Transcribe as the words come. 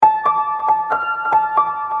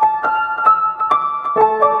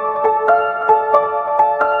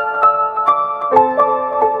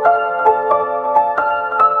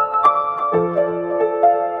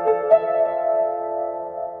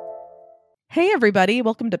Hey everybody,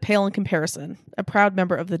 welcome to Pale in Comparison, a proud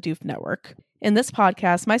member of the Doof Network. In this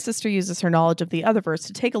podcast, my sister uses her knowledge of the Otherverse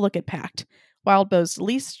to take a look at Pact, Wildbow's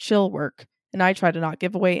least chill work, and I try to not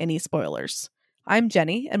give away any spoilers. I'm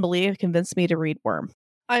Jenny, and Malia convinced me to read Worm.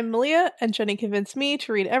 I'm Malia, and Jenny convinced me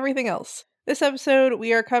to read everything else. This episode,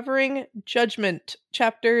 we are covering Judgment,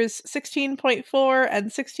 chapters 16.4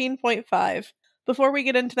 and 16.5. Before we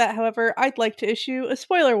get into that, however, I'd like to issue a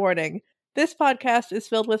spoiler warning. This podcast is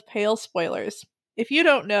filled with Pale spoilers. If you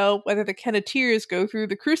don't know whether the Kenneteers go through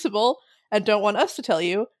the Crucible and don't want us to tell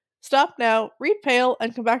you, stop now, read Pale,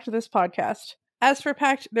 and come back to this podcast. As for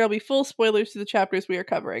Pact, there'll be full spoilers to the chapters we are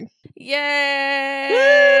covering. Yay!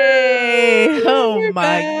 Woo! Oh We're my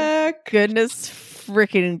back. goodness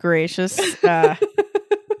freaking gracious. That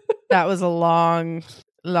was a long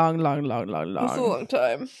It was a long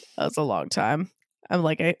time. That was a long time. I'm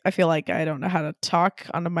like, I feel like I don't know how to talk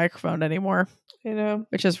on a microphone anymore, You know?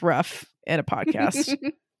 which is rough in a podcast.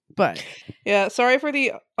 But yeah, sorry for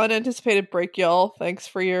the unanticipated break, y'all. Thanks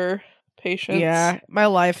for your patience. yeah, my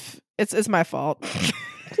life, it's my fault.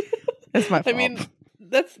 It's my fault. I mean,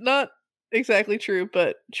 that's not exactly true,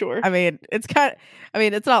 but sure. I mean, it's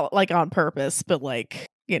not like on purpose, but like,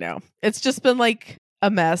 you know, it's just been like a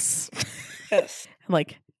mess. Yes.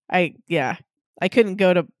 Like, I couldn't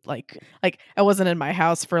go to like I wasn't in my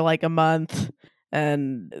house for like a month,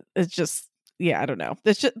 and it's just, yeah, I don't know.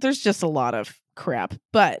 There's just a lot of crap,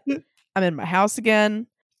 but I'm in my house again.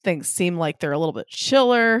 Things seem like they're a little bit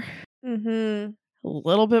chiller, Mm-hmm. a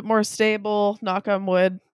little bit more stable, knock on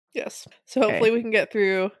wood. Yes. So hopefully we can get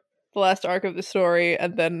through the last arc of the story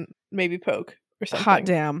and then maybe poke or something. Hot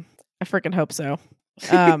damn. I freaking hope so.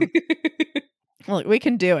 Look, we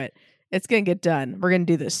can do it. It's gonna get done. We're gonna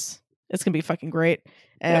do this. It's gonna be fucking great.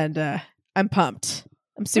 And I'm pumped.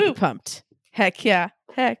 I'm super Woo. pumped. Heck yeah.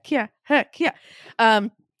 Heck yeah. Heck yeah. I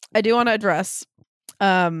do want to address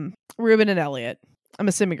Ruben and Elliot. I'm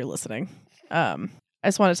assuming you're listening. I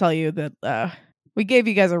just want to tell you that we gave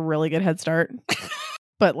you guys a really good head start.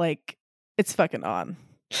 But like, it's fucking on.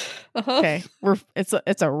 Uh-huh. Okay.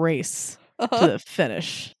 It's a race to Uh-huh. the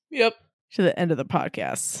finish. Yep. To the end of the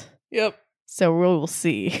podcast. Yep. So we will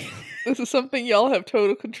see. This is something y'all have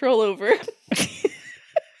total control over.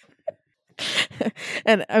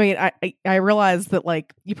 And I mean, I realized that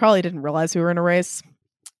like you probably didn't realize we were in a race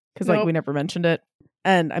because like Nope. we never mentioned it.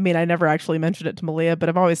 And I mean, I never actually mentioned it to Malia, but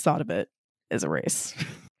I've always thought of it as a race.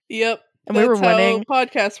 Yep. And we were That's how winning.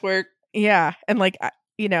 podcasts work. Yeah, and like I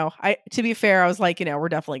to be fair, I was like, we're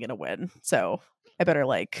definitely gonna win. So I better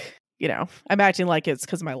like, I'm acting like it's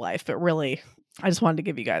because of my life, but really, I just wanted to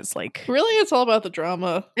give you guys like, Really, it's all about the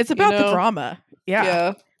drama. it's about the know? drama.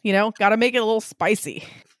 Yeah. Got to make it a little spicy.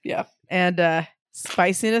 Yeah. And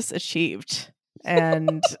spiciness achieved.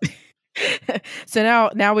 And so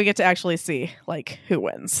now we get to actually see like who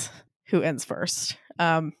wins, who ends first.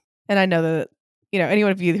 And I know that, any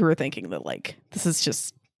one of you who are thinking that like this is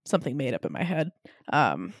just something made up in my head.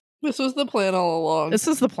 This was the plan all along. This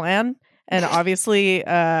is the plan. And obviously,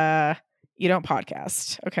 you don't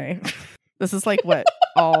podcast. Okay. This is like what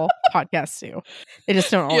all podcasts do. They just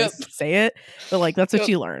don't always say it. But like, that's what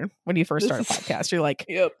you learn when you first start a podcast. You're like,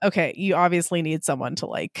 okay, you obviously need someone to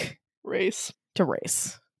like race.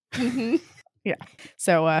 Mm-hmm. Yeah.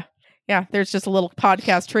 So, there's just a little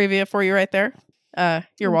podcast trivia for you right there.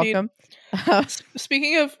 You're Indeed. welcome.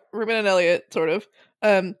 Speaking of Ruben and Elliot, sort of,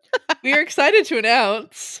 we are excited to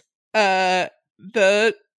announce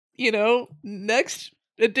the next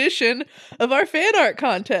edition of our fan art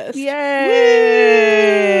contest.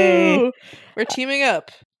 Yay! Woo! We're teaming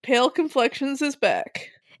up. Pale Complexions is back.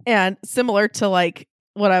 And similar to like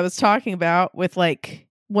what I was talking about with like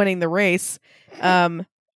winning the race,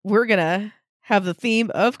 we're gonna have the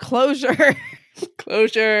theme of closure.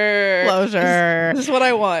 Closure. This is what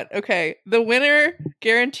I want. Okay. The winner,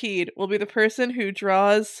 guaranteed, will be the person who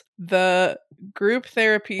draws the group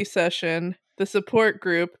therapy session, the support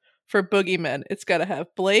group for Boogeymen. It's got to have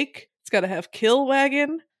Blake. It's got to have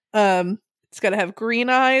Killwagon. It's got to have Green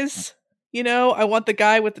Eyes. I want the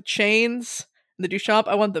guy with the chains and the Duchamp.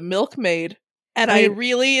 I want the milkmaid. And I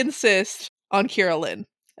really insist on Kira Lynn.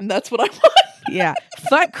 And that's what I want. Yeah.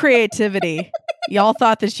 Fuck creativity. Y'all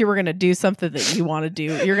thought that you were going to do something that you want to do.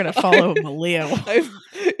 You're going to follow Malia.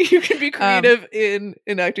 You can be creative in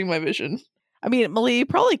enacting my vision. I mean, Malia, you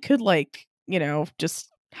probably could like, just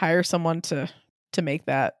hire someone to make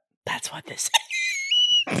that. That's what this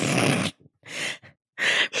is.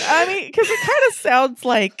 I mean, because it kind of sounds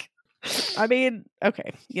like,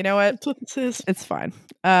 okay, you know what? That's what this is. It's fine.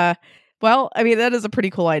 Well, I mean, that is a pretty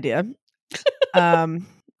cool idea.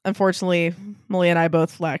 Unfortunately, Malia and I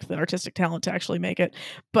both lack the artistic talent to actually make it.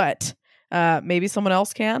 But Maybe someone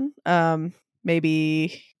else can.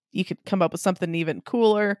 Maybe you could come up with something even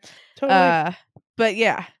cooler. Totally. But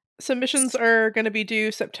yeah. Submissions are going to be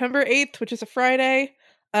due September 8th, which is a Friday.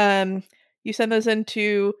 You send those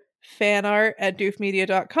into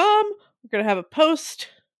fanart@doofmedia.com. We're going to have a post.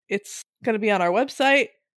 It's going to be on our website.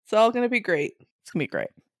 It's all going to be great. It's going to be great.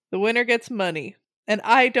 The winner gets money. And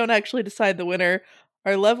I don't actually decide the winner.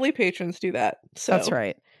 Our lovely patrons do that. So that's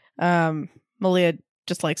right. Malia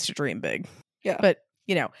just likes to dream big. Yeah. But,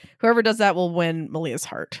 whoever does that will win Malia's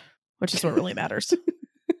heart, which is what really matters.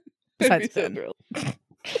 Besides Ben. So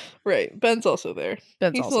right. Ben's also there.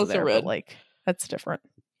 Ben's also there, but that's different,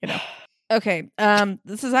 Okay.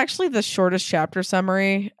 This is actually the shortest chapter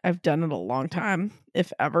summary I've done in a long time,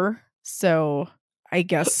 if ever. So I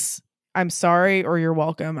guess I'm sorry or you're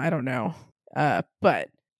welcome. I don't know. But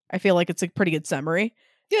I feel like it's a pretty good summary.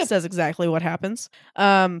 Yeah. It says exactly what happens.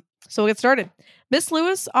 So we'll get started. Miss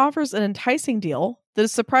Lewis offers an enticing deal that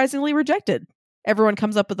is surprisingly rejected. Everyone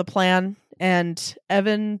comes up with a plan, and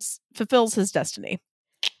Evans fulfills his destiny.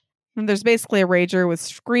 And there's basically a rager with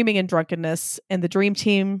screaming and drunkenness, and the dream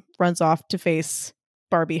team runs off to face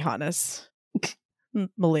Barbie Hannes.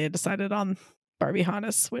 Malia decided on Barbie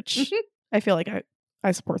Hannes, which I feel like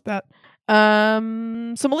I support that.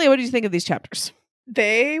 So Malia, what did you think of these chapters?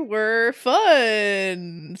 They were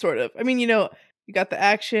fun, sort of. I mean, you got the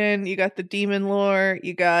action, you got the demon lore,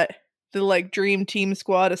 you got the dream team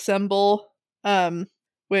squad assemble,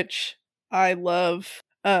 which I love.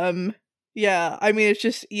 Yeah, I mean, it's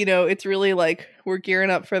just, it's really we're gearing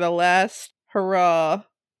up for the last hurrah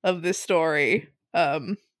of this story,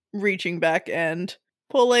 reaching back and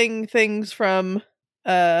pulling things from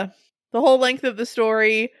the whole length of the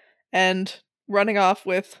story and running off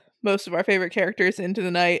with most of our favorite characters into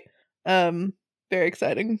the night. Very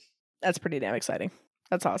exciting. That's pretty damn exciting.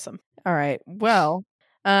 That's awesome. All right. Well,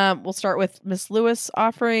 we'll start with Miss Lewis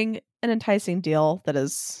offering an enticing deal that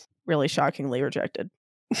is really shockingly rejected.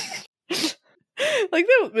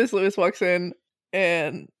 That Miss Lewis walks in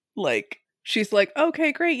and she's like,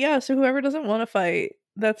 okay, great, yeah, so whoever doesn't want to fight,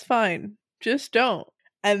 that's fine. Just don't.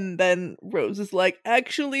 And then Rose is like,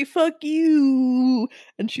 actually, fuck you.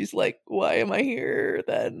 And she's like, why am I here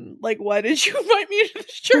then? Why did you invite me to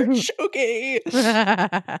this church? Okay.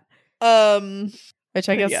 Which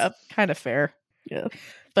I guess kind of fair. Yeah.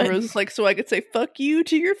 But Rose is like, so I could say fuck you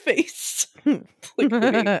to your face.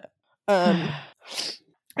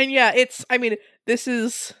 And yeah, this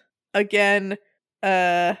is again,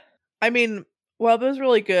 Webba's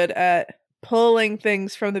really good at pulling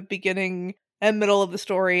things from the beginning and middle of the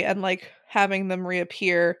story and having them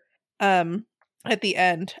reappear at the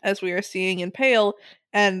end, as we are seeing in Pale.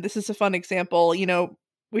 And this is a fun example.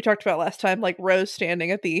 We talked about last time, Rose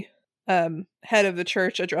standing at the head of the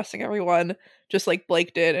church addressing everyone, just like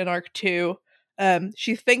Blake did in Arc 2.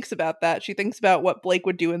 She thinks about that. She thinks about what Blake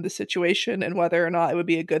would do in this situation and whether or not it would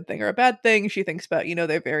be a good thing or a bad thing. She thinks about,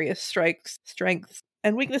 their various strengths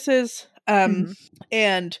and weaknesses.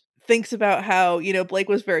 And thinks about how, Blake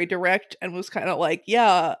was very direct and was kind of like,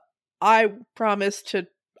 yeah, I promise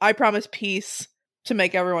peace to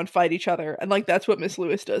make everyone fight each other. And that's what Miss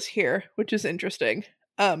Lewis does here, which is interesting.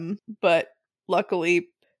 But luckily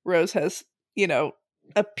Rose has,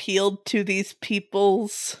 appealed to these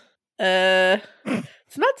people's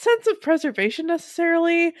it's not sense of preservation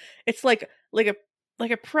necessarily. It's like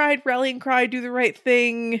a pride rallying cry, do the right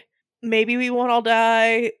thing, maybe we won't all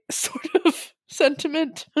die sort of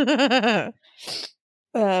sentiment. But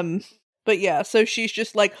yeah, so she's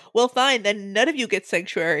just like, well, fine, then none of you get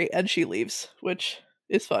sanctuary, and she leaves, which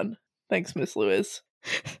is fun. Thanks, Miss Lewis.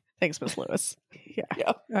 Thanks, Miss Lewis.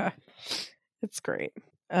 Yeah. It's great.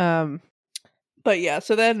 But yeah,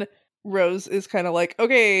 so then Rose is kind of like,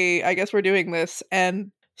 okay, I guess we're doing this,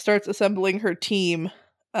 and starts assembling her team,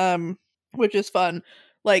 which is fun.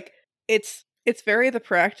 It's very the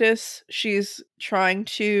practice. She's trying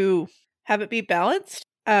to have it be balanced.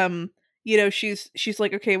 She's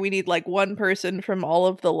like, okay, we need one person from all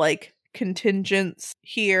of the contingents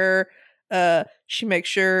here. She makes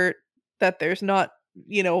sure that there's not,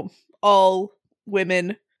 all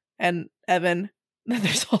women and Evan, that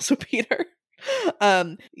there's also Peter.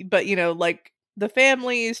 But the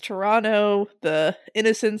families, Toronto, the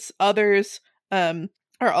Innocents, others, are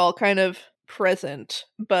all kind of present,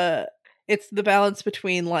 but it's the balance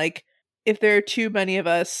between if there are too many of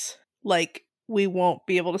us, we won't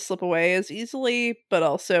be able to slip away as easily, but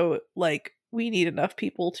also we need enough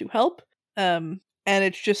people to help. And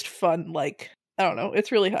it's just fun. I don't know,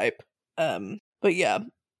 it's really hype. But yeah,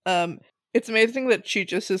 it's amazing that she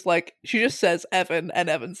just is she just says Evan, and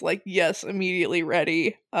Evan's like, yes, immediately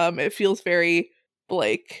ready. It feels very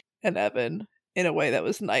Blake. and Evan in a way that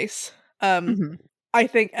was nice. I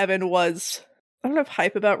think Evan was, I don't know if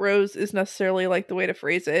hype about Rose is necessarily like the way to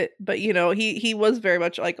phrase it, but you know, he was very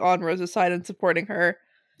much like on Rose's side and supporting her.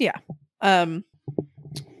 Yeah.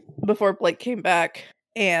 Before Blake came back,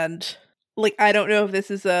 and like I don't know if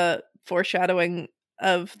this is a foreshadowing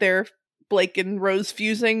of their Blake and Rose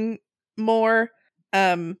fusing more,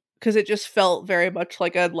 because it just felt very much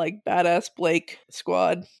like a like badass Blake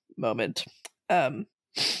squad moment.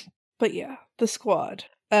 But yeah, the squad.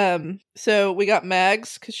 So we got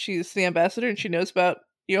Mags because she's the ambassador and she knows about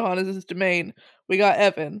Johannes' domain. We got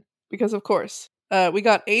Evan because of course. We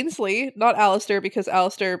got Ainsley, not Alistair, because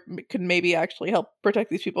Alistair could maybe actually help protect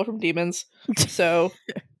these people from demons. So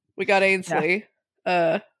we got Ainsley,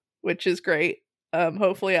 which is great.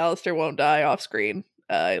 Hopefully Alistair won't die off screen.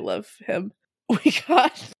 I love him. We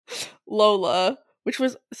got Lola, which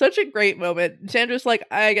was such a great moment. Sandra's like,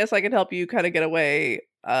 I guess I can help you kind of get away.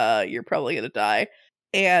 You're probably gonna die.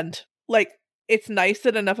 And like, it's nice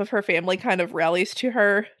that enough of her family kind of rallies to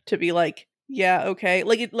her to be like, yeah, okay.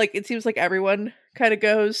 Like it seems like everyone kind of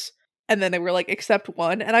goes, and then they were like, except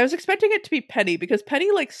one. And I was expecting it to be Penny because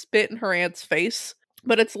Penny like spit in her aunt's face,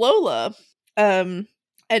 but it's Lola. And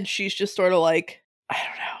she's just sort of like, I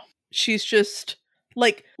don't know. She's just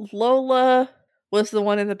like, Lola was the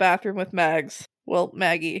one in the bathroom with Mags. Well,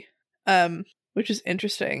 Maggie. Which is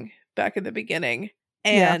interesting back in the beginning.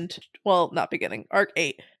 And well, not beginning, arc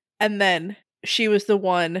 8. And then she was the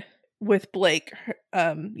one with Blake.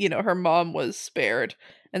 You know, her mom was spared,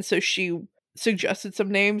 and so she suggested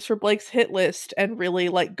some names for Blake's hit list and really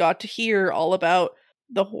like got to hear all about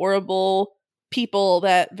the horrible people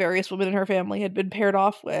that various women in her family had been paired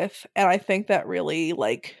off with, and I think that really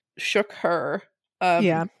like shook her.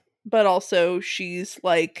 But also she's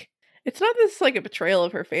like, it's not this like a betrayal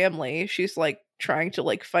of her family. She's like trying to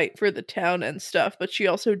like fight for the town and stuff, but she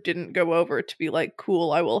also didn't go over to be like,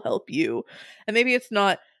 cool, I will help you. And maybe it's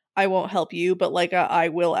not I won't help you, but like I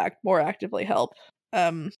will more actively help.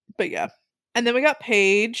 But yeah. And then we got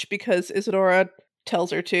Paige because Isadora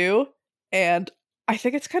tells her to, and I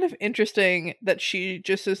think it's kind of interesting that she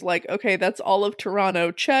just is like, okay, that's all of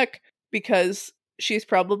Toronto, check, because she's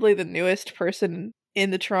probably the newest person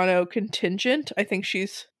in the Toronto contingent. I think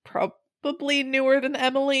she's probably newer than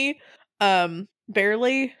Emily.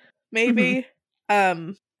 Barely, maybe.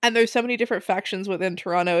 And there's so many different factions within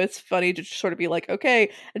Toronto. It's funny to just sort of be like, okay.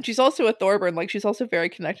 And she's also a Thorburn. Like, she's also very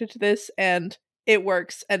connected to this, and it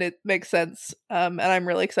works and it makes sense. And I'm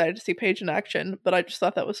really excited to see Paige in action, but I just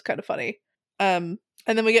thought that was kind of funny. And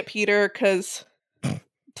then we get Peter because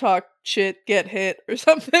talk shit, get hit or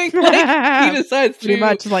something. Like, he decides to. Pretty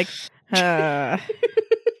much like,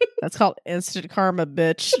 that's called instant karma,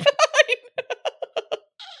 bitch.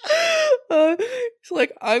 He's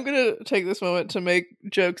like, I'm gonna take this moment to make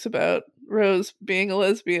jokes about Rose being a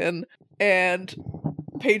lesbian, and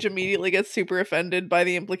Paige immediately gets super offended by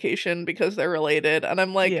the implication because they're related, and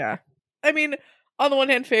I'm like, yeah. I mean, on the one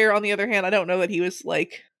hand, fair. On the other hand, I don't know that he was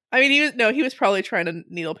like, I mean, he was probably trying to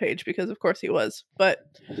needle Paige because of course he was, but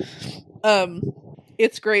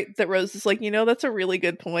it's great that Rose is like, you know, that's a really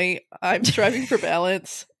good point. I'm striving for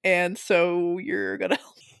balance, and so you're gonna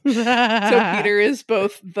help. So Peter is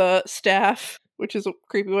both the staff, which is a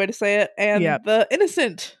creepy way to say it, and the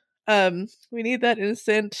innocent. We need that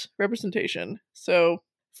innocent representation. So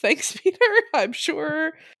thanks, Peter. I'm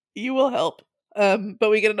sure you will help. But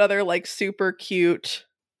we get another like super cute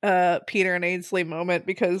Peter and Ainsley moment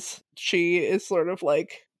because she is sort of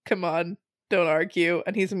like, come on, don't argue,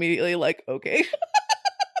 and he's immediately like, okay.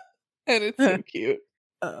 And it's so cute.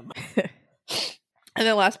 And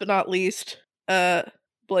then last but not least,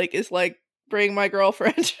 Blake is like, bring my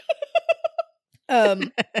girlfriend.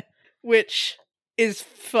 Which is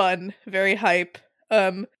fun, very hype.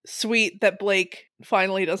 Sweet that Blake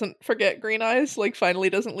finally doesn't forget Green Eyes, like finally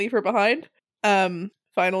doesn't leave her behind.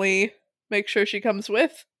 Finally make sure she comes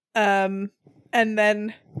with. And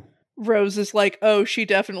then Rose is like, oh, she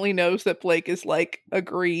definitely knows that Blake is like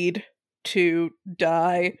agreed to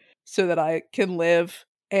die so that I can live,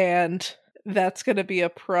 and that's gonna be a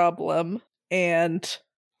problem. And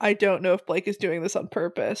I don't know if Blake is doing this on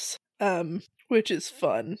purpose, which is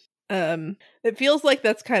fun. It feels like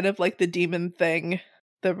that's kind of like the demon thing,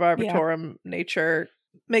 the Barbatorum nature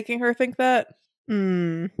making her think that.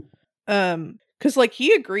 Because like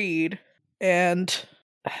he agreed, and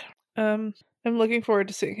I'm looking forward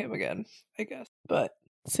to seeing him again, I guess. But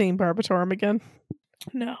seeing Barbatorum again?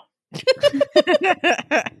 No.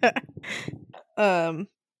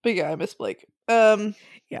 But yeah, I miss Blake.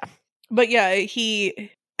 Yeah. But yeah,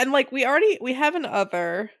 and like we have an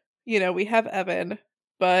other, you know, we have Evan,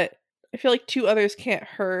 but I feel like two others can't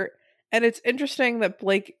hurt. And it's interesting that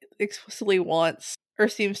Blake explicitly wants or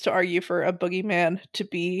seems to argue for a boogeyman to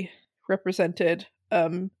be represented.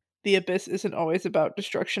 The abyss isn't always about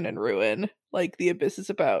destruction and ruin. Like, the abyss is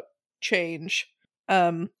about change,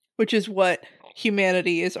 which is what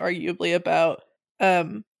humanity is arguably about.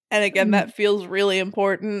 And again, that feels really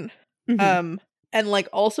important. Mhm. And like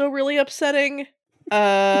also really upsetting.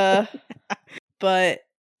 But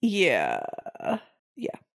yeah.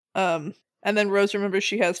 And then Rose remembers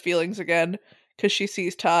she has feelings again because she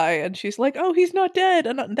sees Ty and she's like, oh, he's not dead.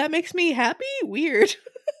 And that makes me happy? Weird.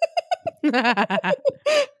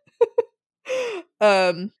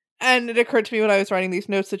 And it occurred to me when I was writing these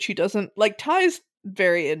notes that she doesn't, like, Ty's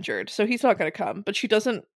very injured, so he's not going to come, but she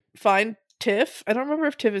doesn't find Tiff. I don't remember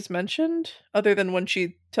if Tiff is mentioned, other than when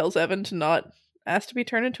she tells Evan to not ask to be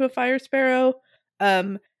turned into a fire sparrow.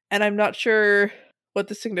 And I'm not sure what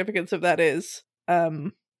the significance of that is.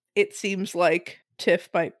 It seems like Tiff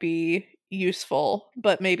might be useful,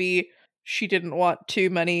 but maybe she didn't want too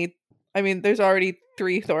many. I mean, there's already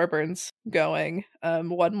 3 Thorburns going,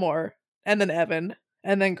 one more, and then Evan,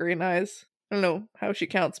 and then Green Eyes. I don't know how she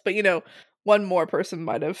counts, but one more person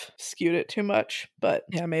might have skewed it too much, but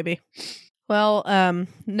yeah, maybe. Well,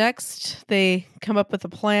 next they come up with a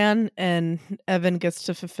plan and Evan gets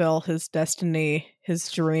to fulfill his destiny,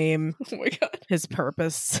 his dream, oh my god, his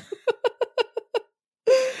purpose.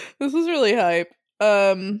 this was really hype.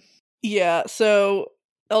 Yeah, so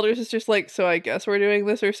Elder Sister's like, so I guess we're doing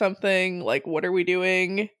this or something, like, what are we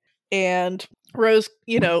doing? And Rose,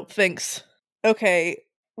 thinks, okay,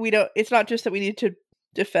 it's not just that we need to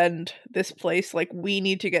defend this place, like, we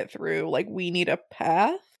need to get through, like, we need a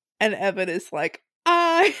path. And Evan is like,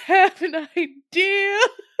 I have an idea.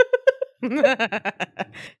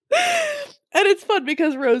 And it's fun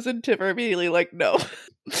because Rose and Tiff are immediately like, no.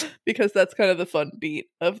 Because that's kind of the fun beat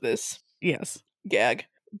of this Yes. gag.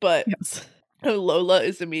 But Yes. Lola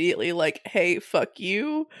is immediately like, hey, fuck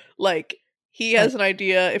you. Like, he has an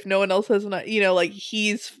idea. If no one else has like,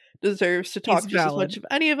 he's deserves to talk just as much of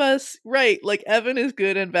any of us. Right. Like, Evan is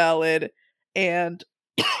good and valid. And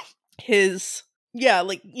his... yeah,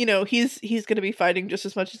 like, he's gonna be fighting just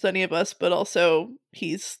as much as any of us, but also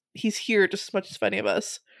he's here just as much as any of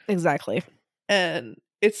us. Exactly. And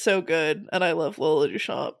it's so good, and I love Lola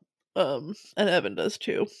Duchamp. And Evan does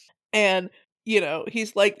too. And,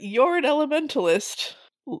 he's like, you're an elementalist,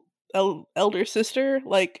 elder sister.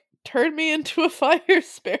 Like, turn me into a fire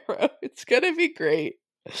sparrow. It's gonna be great.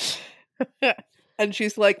 And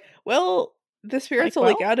she's like, well, the spirits will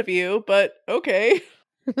leak out of you, but okay.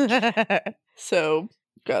 So,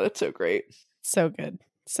 God, it's so great. So good.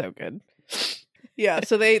 So good. Yeah,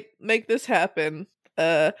 so they make this happen.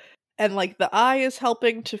 And like the eye is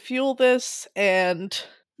helping to fuel this, and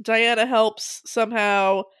Diana helps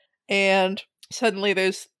somehow, and suddenly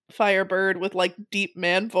there's Firebird with like deep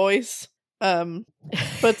man voice.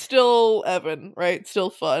 But still Evan, right?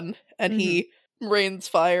 Still fun. And he rains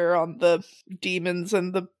fire on the demons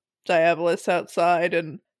and the Diabolists outside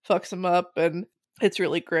and fucks them up, and it's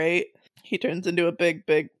really great. He turns into a big,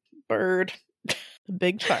 big bird. A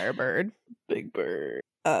big firebird. Big bird.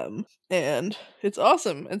 And it's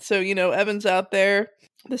awesome. And so, Evan's out there.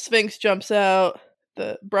 The Sphinx jumps out.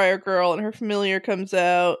 The Briar Girl and her familiar comes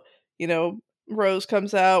out. Rose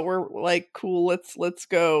comes out. We're like, cool, let's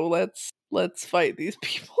go. Let's fight these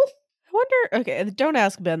people. I wonder, okay, don't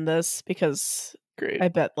ask Ben this because Great. I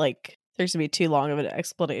bet like there's gonna be too long of an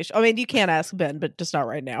explanation. I mean, you can ask Ben, but just not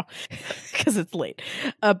right now because it's late.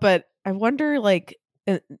 But I wonder, like,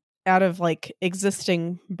 out of like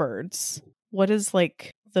existing birds, what is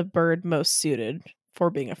like the bird most suited for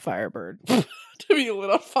being a firebird? To be lit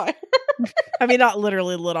on fire. I mean, not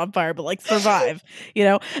literally lit on fire, but like survive,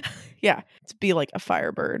 Yeah, to be like a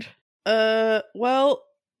firebird. Well,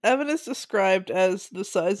 Evan is described as the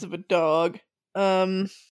size of a dog. I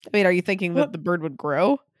mean, are you thinking that the bird would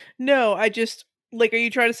grow? No, I just, like, are you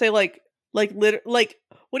trying to say what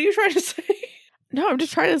are you trying to say? No, I'm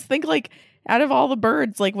just trying to think, like, out of all the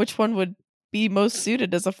birds, like, which one would be most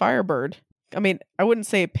suited as a firebird? I mean, I wouldn't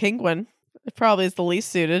say a penguin. It probably is the least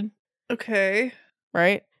suited. Okay.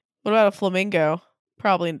 Right? What about a flamingo?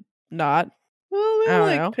 Probably not. Well, I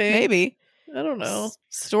don't know. pink. Maybe. I don't know.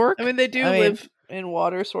 Stork? I mean, they do live in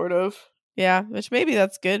water, sort of. Yeah, which maybe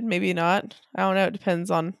that's good, maybe not. I don't know. It depends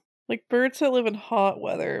on... like, birds that live in hot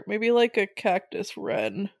weather. Maybe, like, a cactus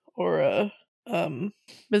wren or a...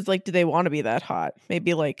 But, like, do they want to be that hot?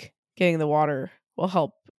 Maybe, like, getting the water will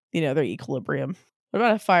help, their equilibrium. What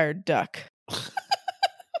about a fire duck?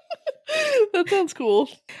 That sounds cool.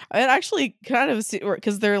 I actually kind of see,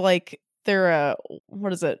 because they're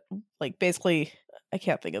what is it? Like, basically I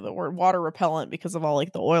can't think of the word, water repellent because of all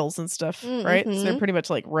like the oils and stuff, right? So they're pretty much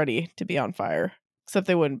like ready to be on fire, except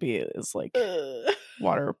they wouldn't be as like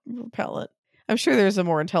water repellent. I'm sure there's a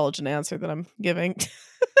more intelligent answer that I'm giving.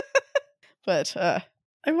 But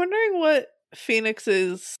I'm wondering what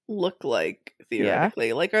phoenixes look like theoretically.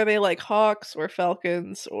 Yeah. Like, are they like hawks or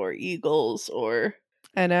falcons or eagles or?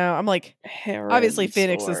 I know. I'm like, herons, obviously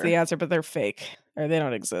Phoenix is the answer, but they're fake or they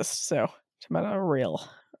don't exist. So talking about a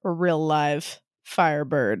real live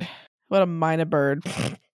firebird. What a mina bird.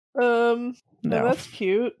 No, that's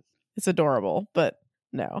cute. It's adorable, but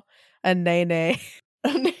no, a nene.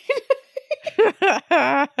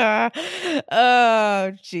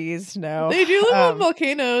 Oh, jeez, no. They do live on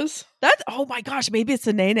volcanoes. That's, oh my gosh, maybe it's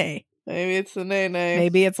a nene. Maybe it's a nene.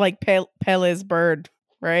 Maybe it's like Pele's bird,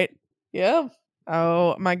 right? Yeah.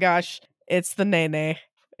 Oh my gosh, it's the nene.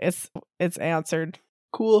 It's answered.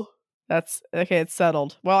 Cool. That's okay. It's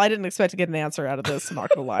settled. Well, I didn't expect to get an answer out of this. I'm not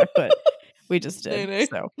gonna lie, but we just did. Nene.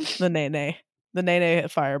 So the nene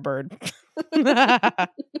firebird.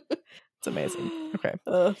 It's amazing. Okay.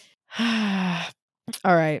 All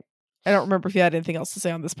right. I don't remember if you had anything else to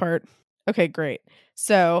say on this part. Okay, great.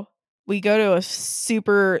 So we go to a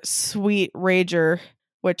super sweet rager,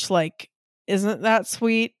 which like isn't that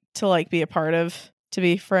sweet to like be a part of, to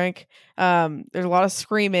be frank. There's a lot of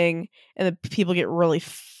screaming and the people get really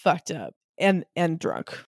fucked up and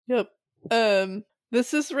drunk. Yep.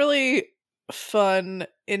 This is really fun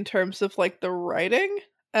in terms of like the writing.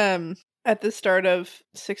 At the start of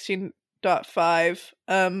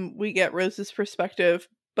 16.5, we get Rose's perspective,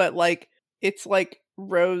 but like it's like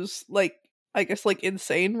Rose, like I guess like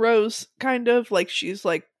insane Rose, kind of like she's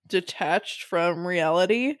like detached from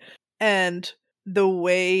reality, and the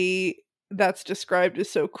way that's described is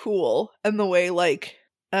so cool, and the way like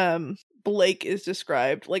Blake is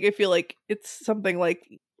described, like I feel like it's something like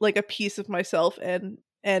a piece of myself and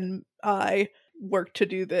I work to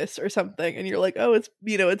do this or something, and you're like, oh, it's,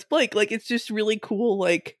 you know, it's Blake. Like it's just really cool,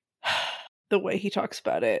 like the way he talks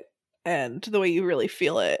about it and the way you really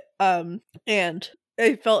feel it. And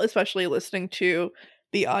I felt, especially listening to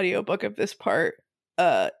the audiobook of this part,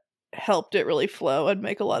 helped it really flow and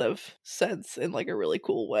make a lot of sense in like a really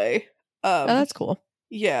cool way. Oh, that's cool.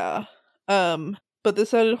 Yeah. But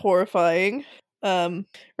this sounded horrifying.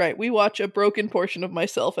 Right, we watch a broken portion of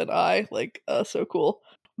myself and I, like, so cool.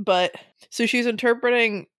 But so she's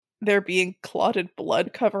interpreting there being clotted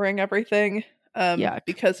blood covering everything.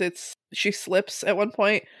 Because she slips at one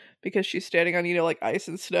point because she's standing on, you know, like ice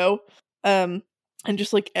and snow. And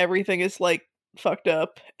just like everything is like fucked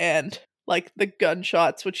up, and like the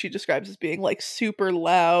gunshots, which she describes as being like super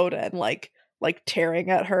loud and like tearing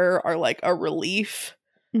at her, are like a relief.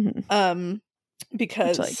 Mm-hmm.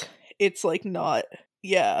 Because it's like not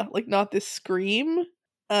this scream.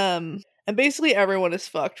 And basically everyone is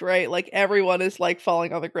fucked, right? Like everyone is like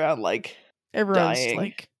falling on the ground, like everyone's dying.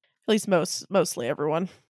 Like, at least mostly everyone.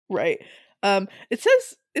 Right. It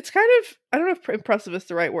says, it's kind of, I don't know if impressive is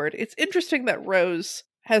the right word. It's interesting that Rose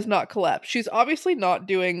has not collapsed. She's obviously not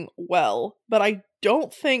doing well, but I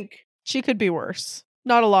don't think she could be worse.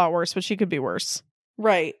 Not a lot worse, but she could be worse.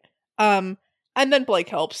 Right. And then Blake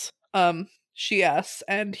helps. She asks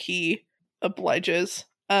and he obliges.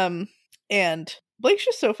 And Blake's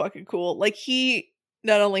just so fucking cool. Like, he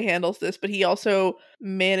not only handles this, but he also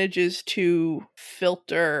manages to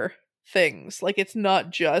filter things. Like, it's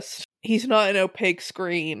not just, he's not an opaque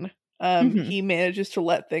screen. He manages to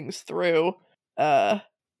let things through,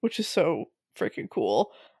 which is so freaking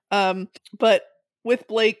cool. But with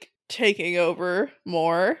Blake taking over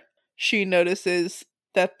more, she notices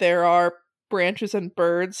that there are branches and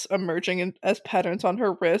birds emerging as patterns on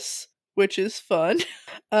her wrists, which is fun.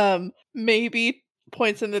 Maybe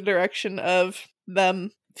points in the direction of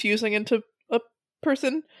them fusing into a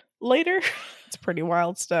person later. It's pretty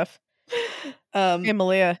wild stuff. Hey,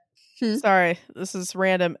 Malia. Sorry, this is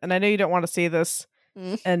random, and I know you don't want to see this,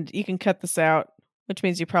 and you can cut this out, which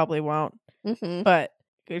means you probably won't. But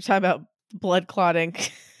you're talking about blood clotting.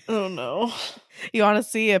 Oh no. You want to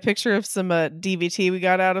see a picture of some DVT we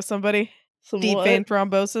got out of somebody? Deep vein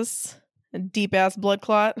thrombosis and deep ass blood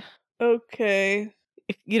clot. Okay.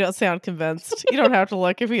 You don't sound convinced. You don't have to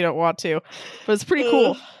look if you don't want to, but it's pretty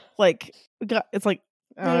cool. Like, it's like,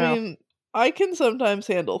 I mean, I can sometimes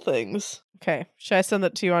handle things. Okay, should I send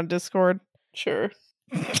that to you on Discord? Sure.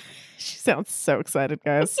 She sounds so excited,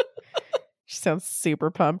 guys. She sounds super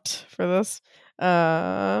pumped for this.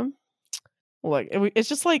 Look, it's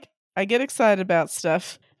just like, I get excited about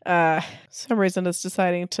stuff. Some reason it's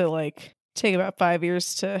deciding to like take about 5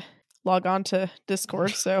 years to log on to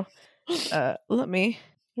Discord. So, let me.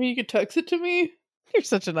 You could text it to me. You're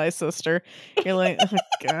such a nice sister. You're like, oh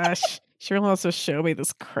gosh, she really wants to show me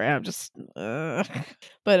this crap. Just,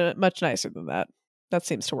 but much nicer than that. That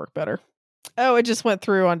seems to work better. Oh, it just went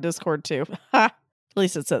through on Discord too. Ha! At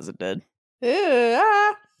least it says it did. Ew,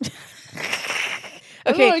 ah.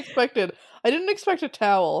 That's what I Okay. expected. I didn't expect a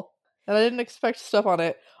towel, and I didn't expect stuff on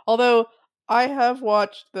it. Although I have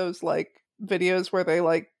watched those like videos where they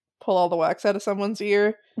like pull all the wax out of someone's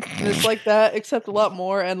ear, and it's like that, except a lot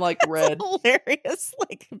more and like red. Hilarious,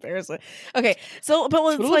 like comparison. Okay, so but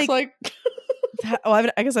That's it's what it looks like, oh,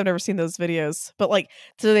 I guess I've never seen those videos, but like,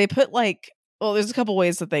 so they put like, well, there's a couple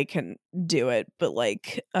ways that they can do it, but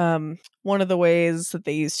like, one of the ways that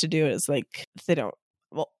they used to do it is like they don't.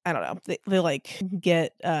 Well, I don't know. They like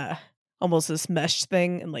get almost this mesh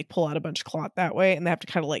thing and like pull out a bunch of clot that way, and they have to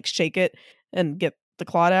kind of like shake it and get the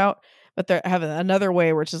clot out. But they have another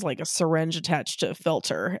way, which is like a syringe attached to a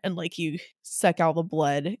filter, and like you suck out the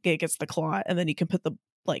blood, it gets the clot, and then you can put the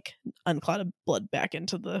like unclotted blood back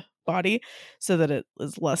into the body so that it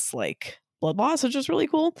is less like blood loss, which is really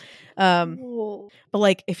cool. Cool. But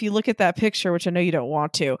like if you look at that picture, which I know you don't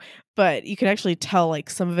want to, but you can actually tell like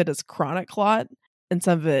some of it is chronic clot and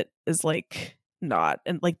some of it is like not,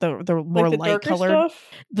 and like the more Like the light darker colored stuff?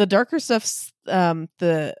 the darker stuff's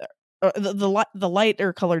the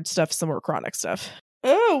lighter colored stuff's the more chronic stuff.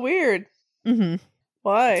 Oh, weird. Mm-hmm.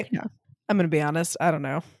 Why? Yeah, I'm gonna be honest, I don't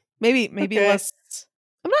know. Maybe Okay. less.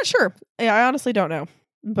 I'm not sure. Yeah, I honestly don't know,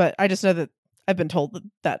 but I just know that I've been told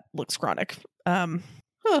that looks chronic.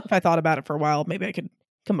 If I thought about it for a while, maybe I could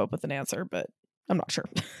come up with an answer, but I'm not sure.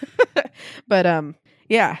 But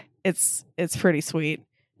yeah, it's pretty sweet,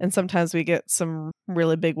 and sometimes we get some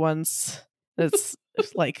really big ones. It's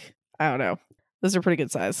like, I don't know, those are pretty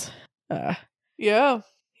good size. Yeah.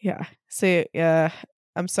 Yeah. So yeah,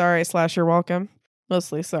 I'm sorry / you're welcome.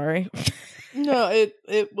 Mostly sorry. No,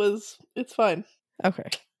 it's fine. Okay.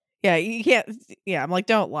 Yeah, you can't. Yeah, I'm like,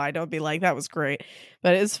 don't lie. Don't be like, that was great,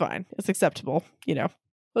 but it's fine. It's acceptable. You know.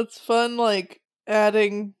 That's fun, like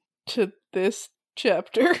adding to this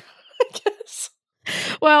chapter, I guess.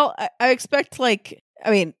 Well, I expect like,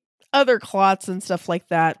 I mean, other clots and stuff like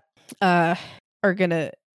that are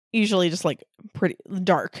gonna usually just like pretty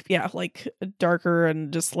dark. Yeah, like darker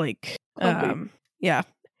and just like Clumpy. yeah.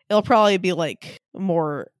 It'll probably be like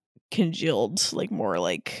more congealed, like more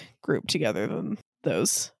like grouped together than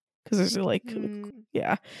those, because there's like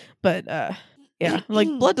yeah. But yeah, like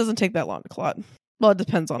blood doesn't take that long to clot. Well, it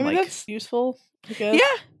depends on I mean, like, that's useful, I guess.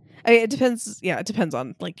 yeah. I mean, it depends. Yeah, it depends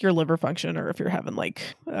on like your liver function, or if you're having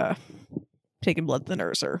like taking blood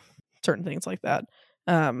thinners or certain things like that.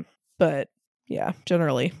 But yeah,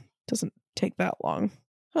 generally doesn't take that long.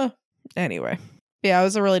 Huh. Anyway, yeah, it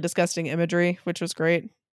was a really disgusting imagery, which was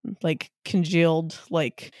great. Like congealed,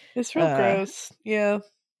 like It's real gross. Yeah.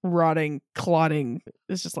 rotting, clotting.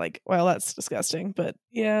 It's just like, well, that's disgusting. But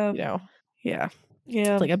Yeah. you know, yeah,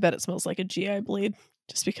 Yeah. like I bet it smells like a GI bleed,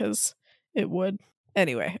 just because it would.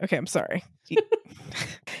 Anyway, okay, I'm sorry.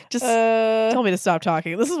 Just tell me to stop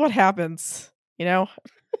talking. This is what happens, you know?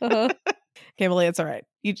 Uh-huh. Okay, Malay, it's all right.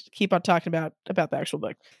 You keep on talking about the actual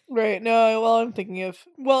book. Right. No, well, I'm thinking of,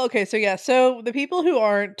 well, okay, so yeah, so the people who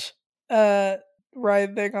aren't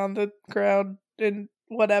writhing on the ground and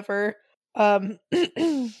whatever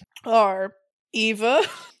are Eva,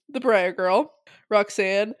 the Briar Girl,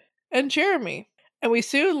 Roxanne, and Jeremy. And we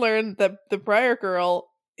soon learn that the Briar Girl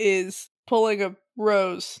is pulling a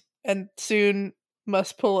Rose and soon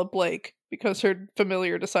must pull a Blake because her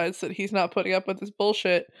familiar decides that he's not putting up with this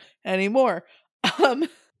bullshit anymore.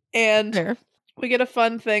 And Fair. we get a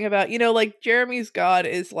fun thing about, like Jeremy's god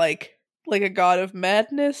is like a god of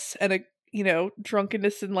madness and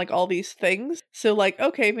drunkenness and like all these things. So like,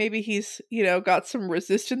 okay, maybe he's, got some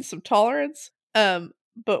resistance, some tolerance.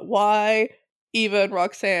 But why Eva and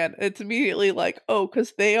Roxanne? It's immediately like, oh,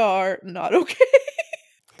 because they are not okay.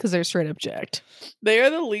 Because they're straight up jacked. They are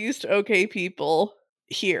the least okay people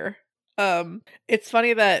here. It's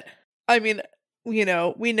funny that, I mean, we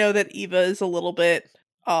know that Eva is a little bit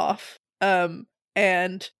off.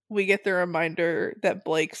 And we get the reminder that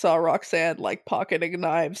Blake saw Roxanne like pocketing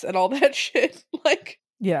knives and all that shit. Like,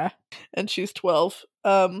 yeah. And she's 12.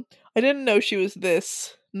 I didn't know she was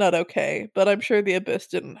this not okay, but I'm sure the Abyss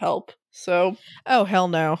didn't help. So, oh hell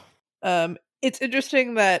no. It's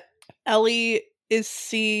interesting that Ellie is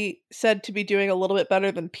said to be doing a little bit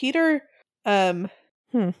better than Peter.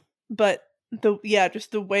 But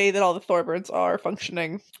just the way that all the Thorburns are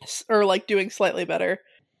functioning or like doing slightly better.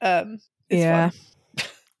 Is fun.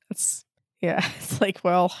 It's like,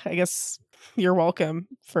 well, I guess you're welcome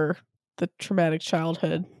for the traumatic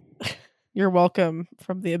childhood. You're welcome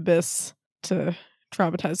from the Abyss to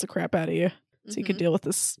traumatize the crap out of you. so you could Mhm. deal with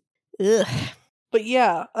this. Ugh. But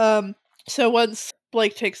yeah, so once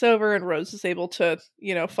Blake takes over and Rose is able to,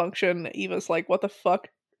 function, Eva's like, what the fuck?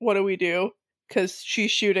 What do we do? Because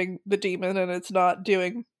she's shooting the demon and it's not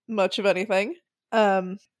doing much of anything.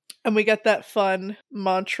 And we get that fun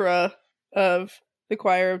mantra of the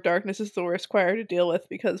choir of darkness is the worst choir to deal with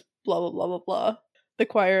because blah, blah, blah, blah, blah. The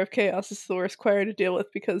choir of chaos is the worst choir to deal with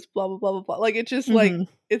because blah, blah, blah, blah, blah. Like, it's just, Mhm.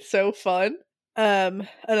 it's so fun.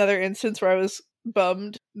 Another instance where I was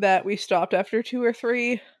bummed that we stopped after 2 or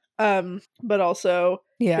 3. But also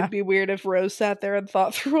Yeah. it'd be weird if Rose sat there and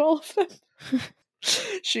thought through all of them.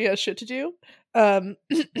 She has shit to do. And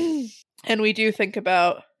we do think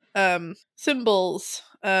about symbols.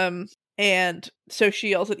 And so she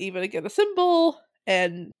yells at Eva to get a symbol,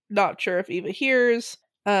 and not sure if Eva hears.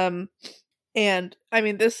 And I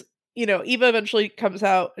mean, this, Eva eventually comes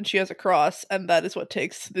out and she has a cross, and that is what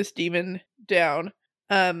takes this demon down.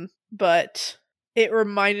 But it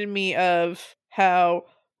reminded me of how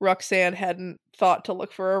Roxanne hadn't thought to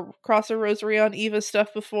look for a cross or rosary on Eva's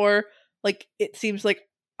stuff before. Like, it seems like,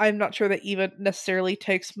 I'm not sure that Eva necessarily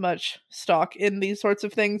takes much stock in these sorts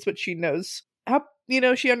of things, but she knows how,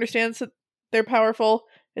 she understands that they're powerful.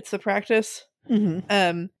 It's the practice.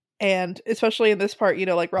 Mhm. And especially in this part,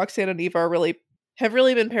 like Roxanne and Eva have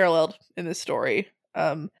really been paralleled in this story.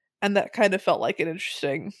 And that kind of felt like an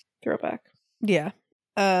interesting throwback. Yeah.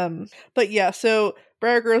 But yeah, so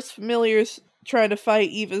Briar-Grove's familiars trying to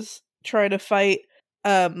fight, Eva's trying to fight.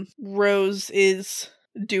 Rose is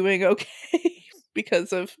doing okay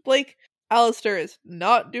because of Blake. Alistair is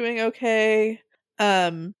not doing okay.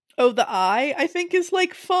 The eye, I think, is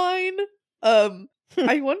like fine.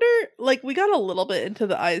 I wonder, like, we got a little bit into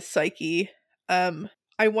the eye's psyche.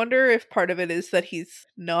 I wonder if part of it is that he's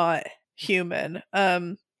not human.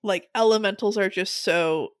 Like, elementals are just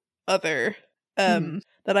so other.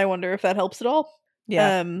 That I wonder if that helps at all.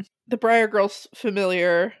 Yeah. The Briar-Girl's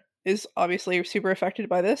familiar is obviously super affected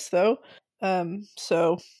by this, though.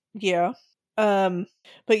 So yeah.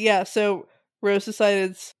 But yeah, so Rose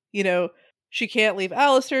decides, she can't leave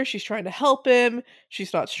Alistair. She's trying to help him.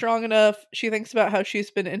 She's not strong enough. She thinks about how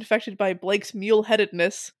she's been infected by Blake's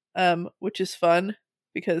mule-headedness, which is fun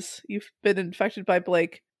because you've been infected by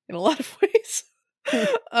Blake in a lot of ways.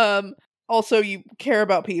 Also, you care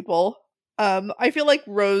about people. I feel like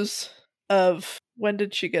Rose of, when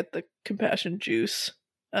did she get the compassion juice?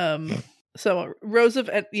 So Rose of,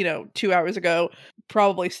 2 hours ago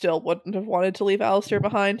probably still wouldn't have wanted to leave Alistair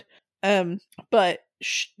behind. But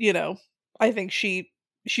I think she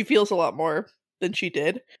feels a lot more than she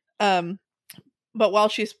did. But while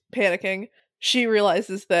she's panicking, she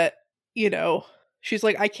realizes that, she's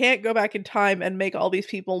like, I can't go back in time and make all these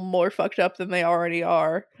people more fucked up than they already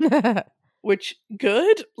are. Which,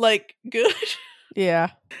 good? Like, good? Yeah.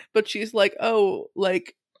 But she's like, oh,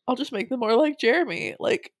 like, I'll just make them more like Jeremy.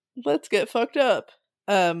 Like, let's get fucked up.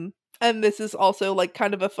 And this is also, like,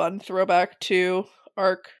 kind of a fun throwback to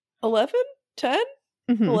arc 11? 10?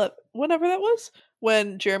 Mhm. 11, whenever that was.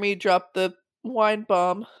 When Jeremy dropped the wine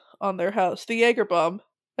bomb on their house. The Jaeger bomb,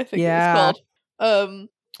 I think it was Yeah. called.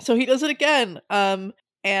 So he does it again.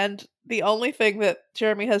 And the only thing that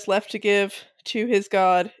Jeremy has left to give to his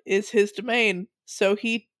god is his domain. So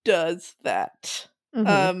he does that.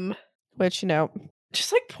 Mhm. Which,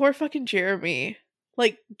 Just like poor fucking Jeremy.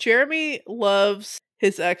 Like, Jeremy loves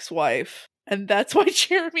his ex-wife, and that's why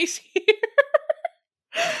Jeremy's here.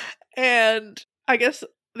 And I guess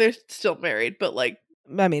they're still married, but like,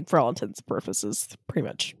 I mean, for all intents and purposes, pretty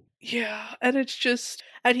much. yeah, and it's just,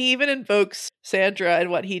 and he even invokes Sandra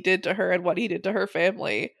and what he did to her and what he did to her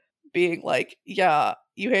family, being like, yeah,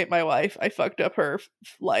 you hate my wife, I fucked up her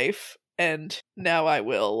life, and now I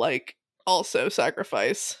will, like, also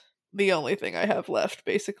sacrifice the only thing I have left,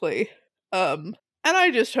 basically. And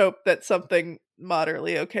I just hope that something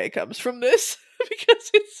moderately okay comes from this,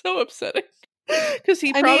 because it's so upsetting. Because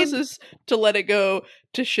he promises to let it go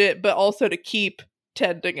to shit, but also to keep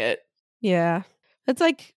tending it. Yeah. It's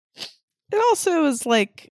like, it also is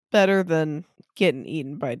like better than getting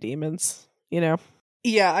eaten by demons,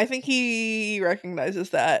 Yeah, I think he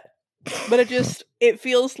recognizes that. But it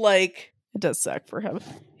feels like It does suck for him.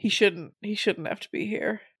 he shouldn't have to be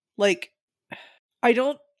here. Like, I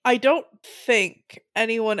don't think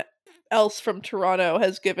anyone else from Toronto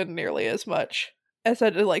has given nearly as much, as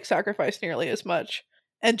had to, like, sacrifice nearly as much.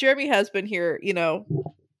 And Jeremy has been here,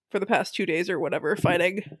 for the past 2 days or whatever,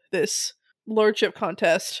 fighting this lordship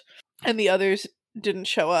contest, and the others didn't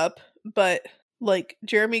show up. But, like,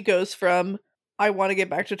 Jeremy goes from, I want to get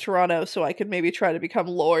back to Toronto so I can maybe try to become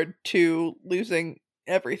lord, to losing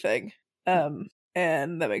everything.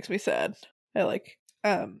 And that makes me sad.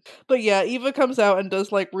 But yeah, Eva comes out and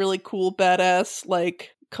does like really cool badass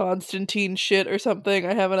like Constantine shit or something.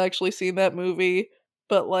 I haven't actually seen that movie,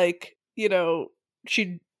 but like, you know,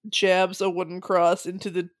 she jabs a wooden cross into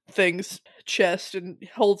the thing's chest and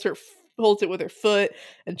holds it with her foot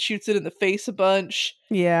and shoots it in the face a bunch,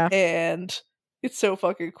 Yeah. and it's so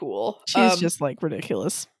fucking cool. She's just like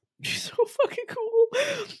ridiculous. She's so fucking cool.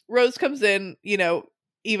 Rose comes in, you know,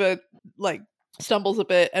 Eva like stumbles a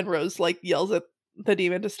bit and Rose like yells at the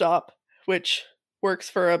demon to stop, which works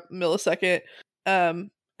for a millisecond.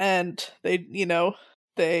 And they, you know,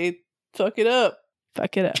 they fuck it up.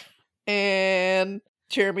 Fuck it up. And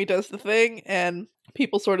Jeremy does the thing and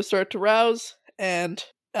people sort of start to rouse and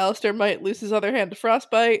Alistair might lose his other hand to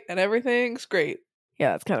frostbite and everything's great.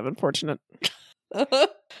 Yeah, that's kind of unfortunate. I'm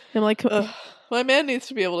like, my man needs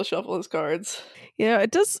to be able to shuffle his cards. Yeah,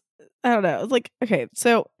 it does. I don't know. It's like, okay,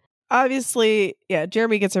 so obviously, yeah,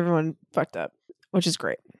 Jeremy gets everyone fucked up, which is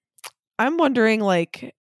great. I'm wondering,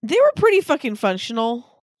 like, they were pretty fucking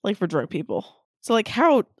functional, like, for drunk people. So, like,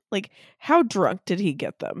 how drunk did he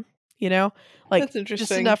get them? You know, like, That's interesting.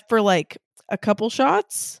 just enough for like a couple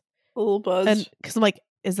shots, a little buzz. And because I'm like,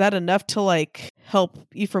 is that enough to like help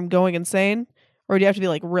you from going insane, or do you have to be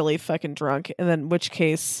like really fucking drunk? And then, in which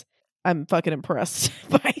case, I'm fucking impressed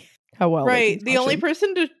by how well. Right. The only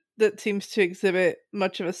person that seems to exhibit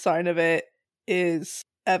much of a sign of it is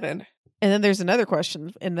Evan. And then there's another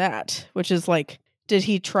question in that, which is like, did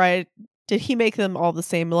he make them all the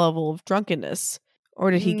same level of drunkenness,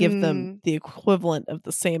 or did he give them the equivalent of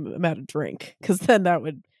the same amount of drink? Because then that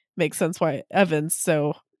would make sense why Evan's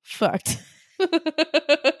so fucked.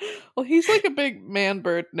 Well, he's like a big man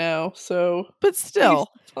bird now, so. But still.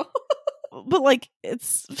 But like,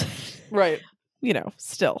 it's. Right. You know,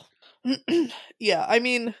 still. Yeah, I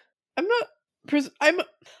mean,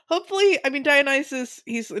 hopefully, I mean, Dionysus,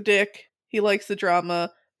 he's a dick. He likes the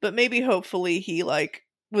drama, but maybe hopefully he like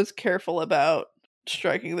was careful about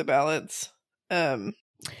striking the balance. I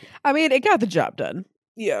mean, it got the job done.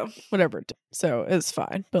 Yeah. Whatever it did. So it's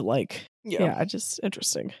fine. But like, yeah, just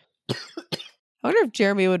interesting. I wonder if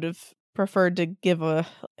Jeremy would have preferred to give a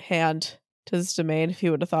hand to his domain if he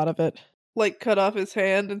would have thought of it. Like cut off his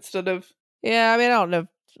hand instead of. Yeah, I mean, I don't know.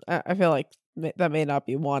 I feel like that may not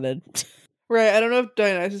be wanted. Right. I don't know if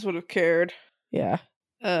Dionysus would have cared. Yeah.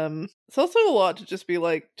 It's also a lot to just be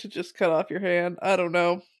like, to just cut off your hand. I don't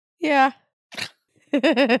know. Yeah.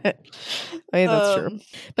 I mean, that's true.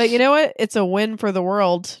 But you know what? It's a win for the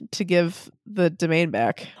world to give the domain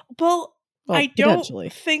back. Well, I don't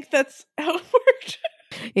think that's how it worked.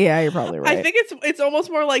 Yeah, you're probably right. I think it's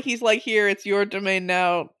almost more like he's like, here, it's your domain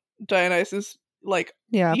now, Dionysus. Like,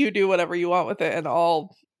 you do whatever you want with it and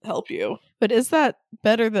I'll help you. But is that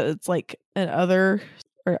better that it's like an other,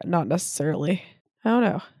 or not necessarily? I don't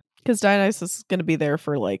know. Because Dionysus is going to be there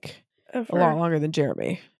for like a lot longer than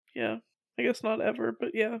Jeremy. Yeah. I guess not ever,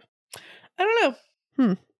 but yeah. I don't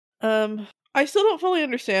know. I still don't fully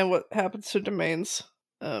understand what happens to domains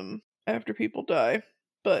after people die,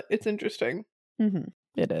 but it's interesting. Mm-hmm.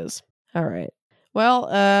 It is. All right. Well,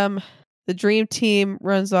 the dream team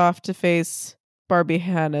runs off to face Barbie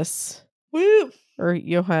Hannes. Woo! Or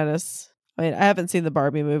Johannes. I mean, I haven't seen the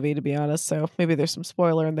Barbie movie, to be honest, so maybe there's some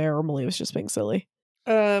spoiler in there, or Malia was just being silly.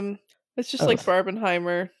 It's just like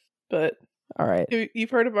Barbenheimer, but... All right. You've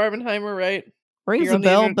heard of Barbenheimer, right? Rings a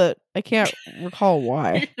bell, but I can't recall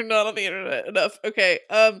why. You're not on the internet enough. Okay.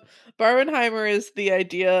 Barbenheimer is the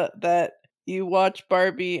idea that you watch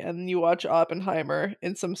Barbie and you watch Oppenheimer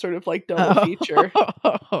in some sort of like double feature.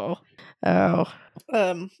 Oh.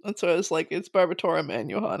 And so I was like, it's Barbatorum and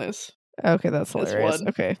Johannes. Okay, that's hilarious.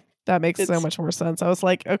 Okay. That makes so much more sense. I was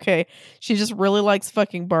like, okay, she just really likes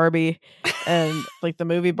fucking Barbie and like the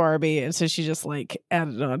movie Barbie, and so she just like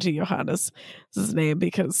added on to Johannes' name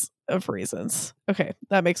because of reasons. Okay,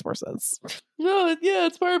 that makes more sense. No, yeah,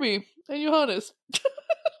 it's Barbie and Johannes.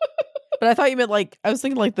 But I thought you meant like, I was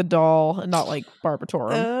thinking like the doll and not like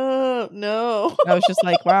Barbatorum. Oh, no. I was just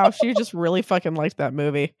like, wow, she just really fucking liked that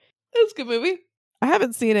movie. It's a good movie. I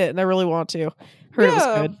haven't seen it and I really want to. Heard it was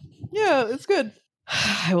good. Yeah, it's good.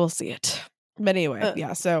 I will see it. But anyway,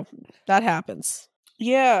 yeah, so that happens.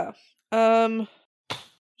 Yeah. Evan's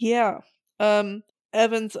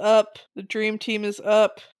up. The dream team is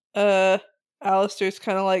up. Alistair's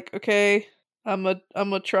kind of like, okay, I'm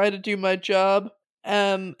gonna try to do my job.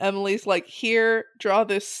 Emily's like, here, draw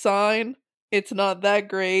this sign. It's not that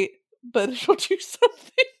great, but it'll do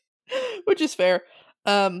something. Which is fair.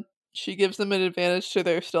 She gives them an advantage to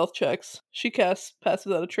their stealth checks. She passes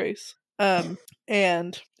without a trace.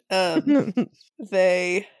 And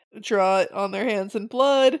they draw it on their hands in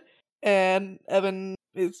blood, and Evan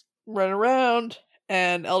is running around,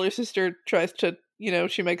 and elder sister tries to,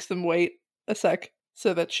 she makes them wait a sec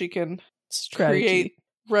so that she can Strategy. create.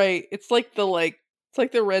 Right. It's like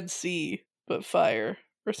the Red Sea, but fire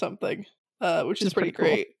or something, which is pretty cool.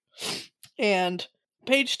 great. And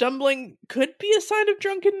Paige stumbling could be a sign of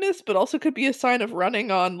drunkenness, but also could be a sign of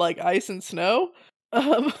running on like ice and snow.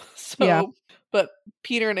 Yeah. But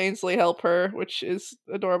Peter and Ainsley help her, which is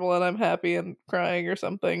adorable, and I'm happy and crying or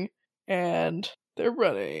something. And they're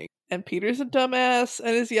running, and Peter's a dumbass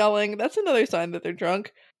and is yelling. That's another sign that they're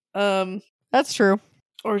drunk. That's true.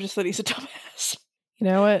 Or just that he's a dumbass. You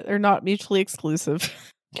know what? They're not mutually exclusive.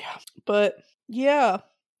 Yeah. But yeah,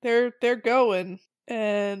 they're going,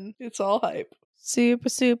 and it's all hype. Super,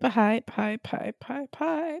 super hype.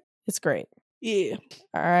 It's great. Yeah.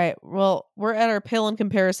 All right. Well, we're at our pale in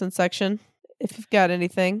comparison section. If you've got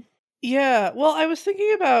anything. Yeah. Well, I was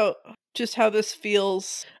thinking about just how this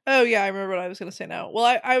feels. Oh yeah, I remember what I was going to say now.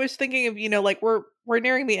 Well, I was thinking of, like we're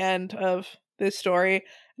nearing the end of this story,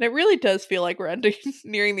 and it really does feel like we're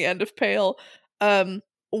nearing the end of Pale.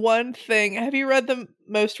 One thing, have you read the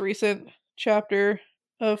most recent chapter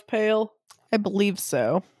of Pale? I believe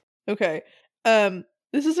so. Okay.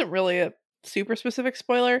 This isn't really a super specific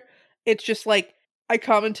spoiler. It's just like I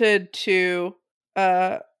commented to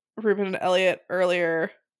Ruben and Elliot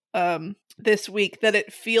earlier this week that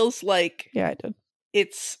it feels like, yeah, I did.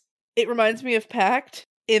 It reminds me of Pact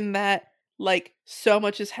in that like so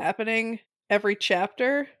much is happening every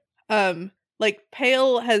chapter. Like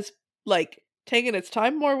Pale has like taken its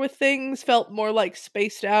time more with things, felt more like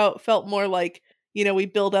spaced out, felt more like, we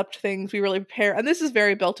build up to things, we really prepare. And this is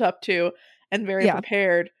very built up too and very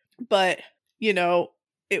prepared. But,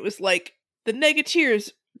 it was like the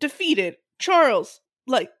Negateers defeated Charles,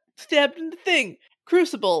 like stabbed in the thing.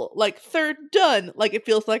 Crucible, like third done. Like it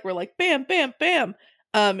feels like we're like bam, bam, bam.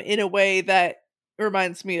 In a way that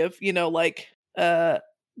reminds me of, like the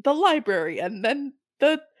library and then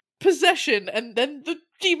the possession and then the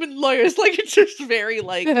demon lawyers. Like it's just very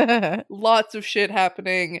like lots of shit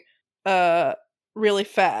happening really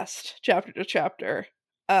fast, chapter to chapter.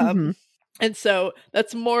 And so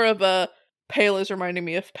that's more of a Pale is reminding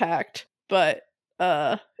me of Pact, but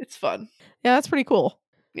it's fun. Yeah, that's pretty cool.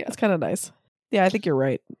 Yeah. It's kind of nice. Yeah, I think you're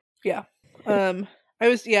right. Yeah. And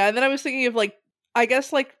then I was thinking of like, I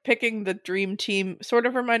guess like picking the dream team sort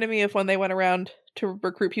of reminded me of when they went around to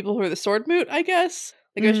recruit people for the sword moot, I guess.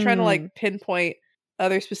 Like I was trying to like pinpoint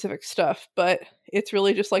other specific stuff, but it's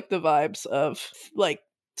really just like the vibes of like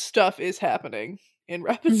stuff is happening in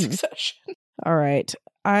rapid succession. All right.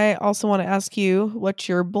 I also want to ask you what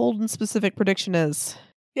your bold and specific prediction is.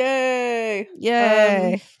 Yay!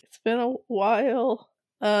 It's been a while.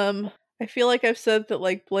 I feel like I've said that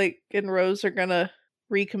like Blake and Rose are gonna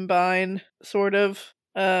recombine, sort of.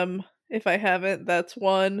 If I haven't, that's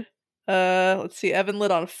one. Let's see, Evan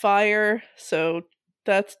lit on fire, so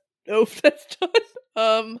that's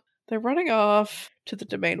done. They're running off to the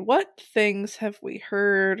domain. What things have we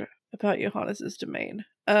heard about Johannes's domain?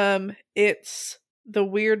 It's the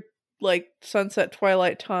weird like sunset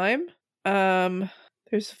twilight time.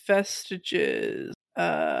 There's vestiges,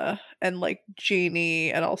 and like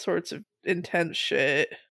genie and all sorts of intense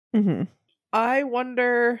shit. I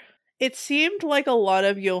wonder, it seemed like a lot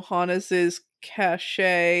of Johannes's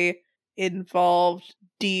cachet involved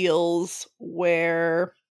deals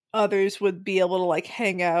where others would be able to like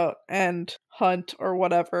hang out and hunt or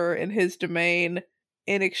whatever in his domain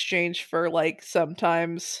in exchange for like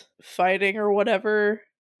sometimes fighting or whatever.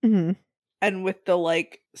 And with the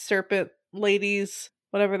like serpent ladies,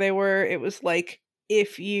 whatever they were, it was like,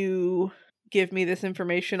 if you give me this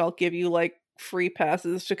information, I'll give you like free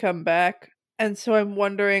passes to come back. And so I'm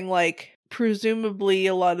wondering, like, presumably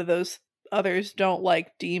a lot of those others don't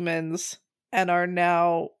like demons and are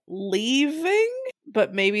now leaving,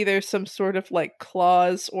 but maybe there's some sort of like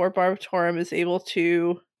clause, or Barbatorum is able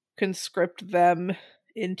to conscript them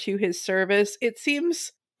into his service. It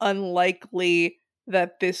seems unlikely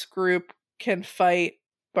that this group can fight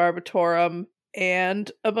Barbatorum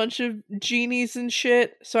and a bunch of genies and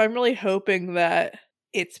shit, so I'm really hoping that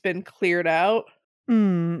it's been cleared out.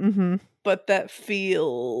 But that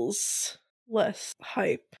feels less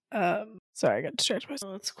hype. Sorry, I got distracted myself.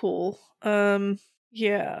 Oh, that's cool.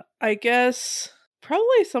 Yeah, I guess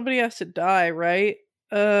probably somebody has to die, right?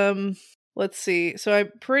 Let's see. So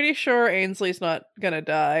I'm pretty sure Ainsley's not gonna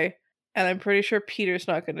die, and I'm pretty sure Peter's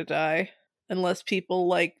not gonna die, unless people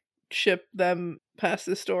like ship them past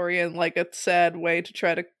the story in like a sad way to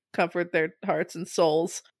try to comfort their hearts and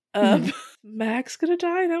souls. Mac's gonna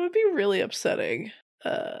die? That would be really upsetting.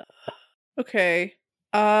 Okay.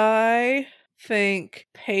 I think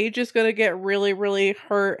Paige is gonna get really, really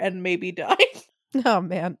hurt and maybe die. Oh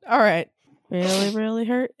man. All right. Really, really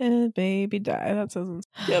hurt and baby die. That doesn't.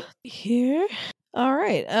 Yep. Here. All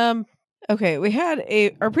right. Okay, we had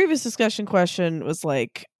our previous discussion question was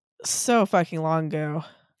like so fucking long ago.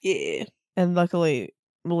 Yeah. And luckily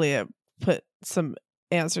Malia put some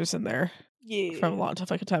answers in there Yeah. from a long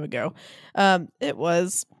fucking time ago. It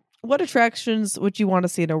was, what attractions would you want to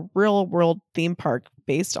see in a real world theme park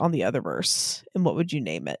based on the Otherverse, and what would you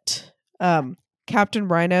name it? Captain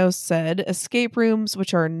Rhino said escape rooms,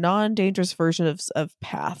 which are non-dangerous versions of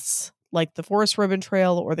paths, like the Forest Ribbon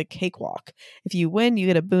Trail or the Cakewalk. If you win, you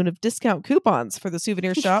get a boon of discount coupons for the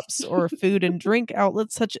souvenir shops or food and drink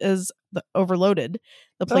outlets such as the Overloaded,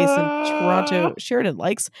 the place in Toronto Sheridan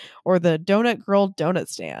likes, or the Donut Girl Donut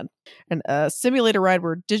Stand. And a simulator ride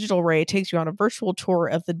where Digital Ray takes you on a virtual tour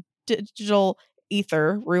of the digital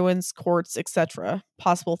ether, ruins, courts, etc.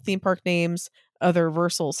 Possible theme park names: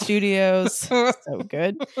 Otherversal Studios, so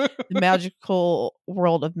good. The Magical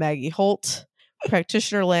World of Maggie Holt,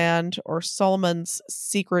 Practitioner Land, or Solomon's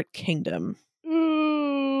Secret Kingdom.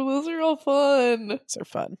 Ooh, those are all fun. Those are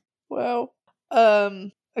fun. Wow.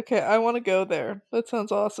 Okay, I want to go there. That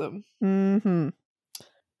sounds awesome. Mm-hmm.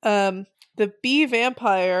 The Bee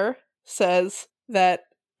Vampire says that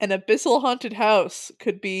an abyssal haunted house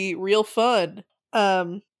could be real fun.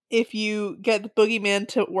 If you get the boogeyman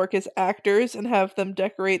to work as actors and have them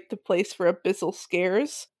decorate the place for abyssal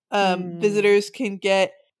scares, visitors can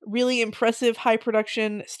get really impressive high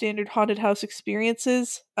production standard haunted house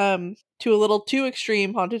experiences to a little too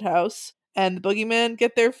extreme haunted house, and the boogeyman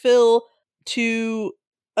get their fill to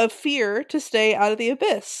of fear to stay out of the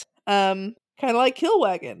abyss. Kind of like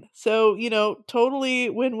Killwagon. So, totally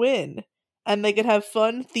win-win. And they could have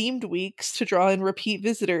fun themed weeks to draw in repeat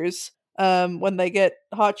visitors when they get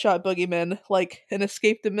hotshot boogeymen, like an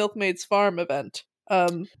Escape the Milkmaid's Farm event.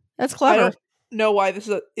 That's clever. I don't know why this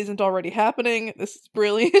isn't already happening. This is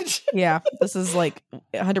brilliant. Yeah, this is like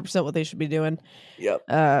 100% what they should be doing. Yep.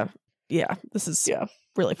 Yeah, this is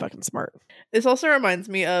really fucking smart. This also reminds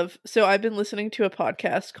me of, so I've been listening to a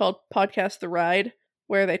podcast called Podcast The Ride,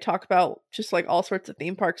 where they talk about just like all sorts of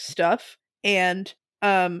theme park stuff. And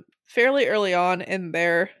fairly early on in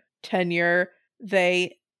their tenure,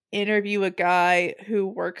 they interview a guy who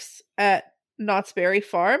works at Knott's Berry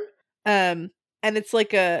Farm. And it's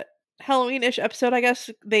like a Halloween-ish episode, I guess.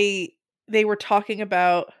 They were talking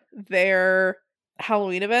about their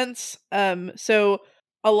Halloween events. So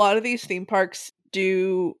a lot of these theme parks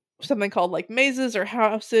do something called like mazes or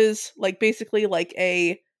houses, like basically like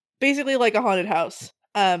a haunted house.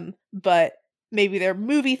 But maybe they're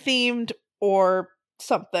movie themed or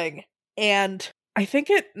something. And I think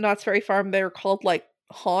at Knott's Berry Farm they're called like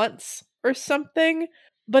haunts or something.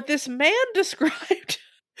 But this man described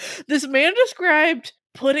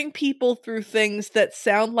putting people through things that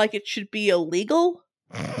sound like it should be illegal.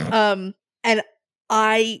 And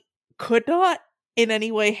I could not in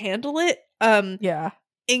any way handle it. Yeah.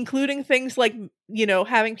 Including things like,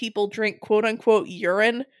 having people drink quote unquote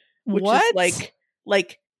urine, which What? is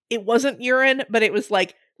like it wasn't urine, but it was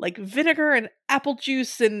like vinegar and apple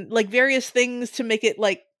juice and like various things to make it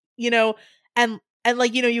like, and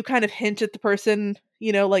like, you kind of hint at the person,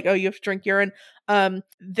 like, oh, you have to drink urine.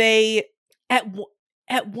 They at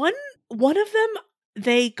one of them,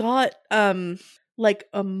 they got like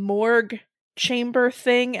a morgue chamber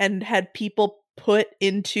thing and had people put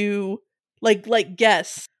into like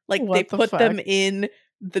guests, like What they the put them fuck? in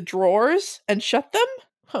the drawers and shut them.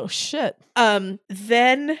 Oh shit.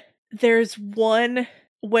 Then there's one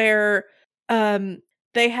where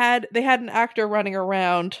they had an actor running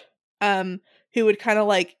around who would kind of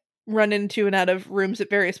like run into and out of rooms at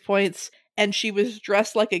various points, and she was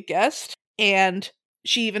dressed like a guest, and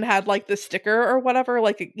she even had like the sticker or whatever,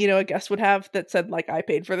 like a guest would have that said like I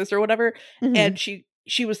paid for this or whatever. Mhm. And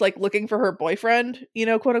she was like looking for her boyfriend,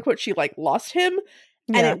 quote unquote. She like lost him.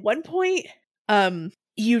 Yeah. And at one point,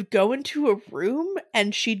 you'd go into a room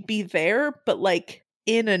and she'd be there, but like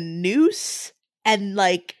in a noose, and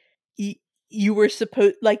like you were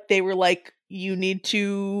supposed, like they were like, you need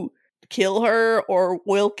to kill her or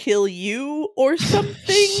we'll kill you or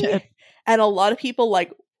something. Shit. And a lot of people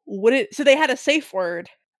like wouldn't, so they had a safe word.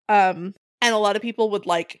 And a lot of people would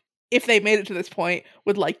like, if they made it to this point,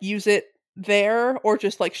 would like use it there or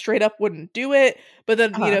just like straight up wouldn't do it. But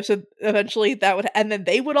then so eventually that would, and then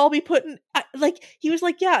they would all be put in, like he was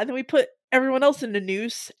like, yeah, and then we put everyone else in a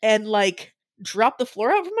noose and like drop the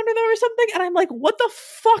floor out from under them or something. And I'm like, what the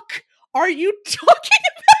fuck are you talking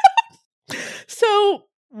about? So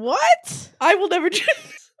what? I will never do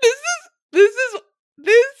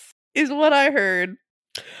this is what I heard.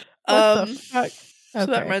 What the fuck? So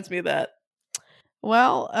that reminds me of that.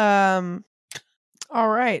 Well, All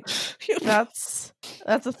right. That's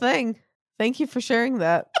a thing. Thank you for sharing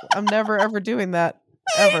that. I'm never ever doing that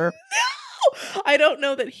ever. I don't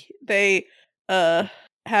know that they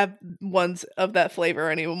have ones of that flavor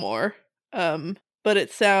anymore. But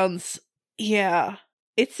it sounds unreal.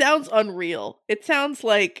 It sounds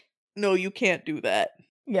like no, you can't do that.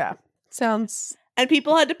 Yeah. Sounds And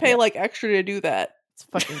people had to pay like extra to do that. It's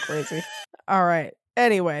fucking crazy. All right.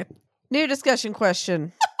 Anyway, new discussion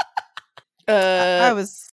question. I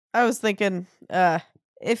was thinking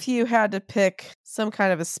if you had to pick some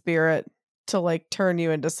kind of a spirit to like turn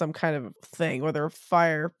you into some kind of thing, whether a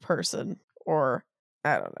fire person or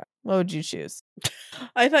I don't know, what would you choose?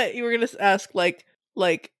 I thought you were gonna ask like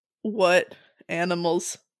what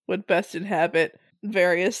animals would best inhabit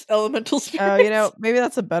various elemental spirits. Oh, maybe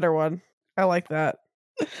that's a better one. I like that.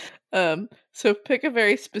 So pick a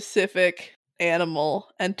very specific animal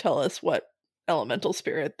and tell us what elemental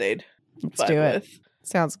spirit they'd Let's do it. with.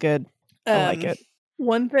 Sounds good. I like it.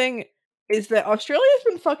 One thing is that Australia's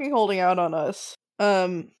been fucking holding out on us.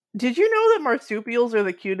 Did you know that marsupials are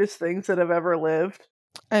the cutest things that have ever lived?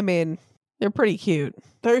 I mean, they're pretty cute.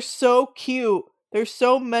 They're so cute. There's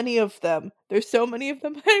so many of them. There's so many of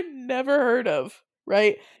them I've never heard of,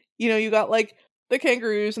 right? You know, you got like the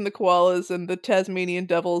kangaroos and the koalas and the Tasmanian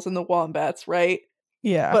devils and the wombats, right?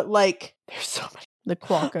 Yeah. But like, there's so many. The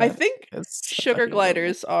quokka. I think sugar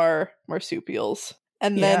gliders are marsupials.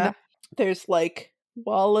 And then there's like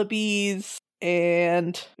wallabies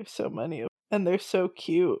and there's so many of them. And they're so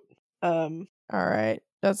cute. All right.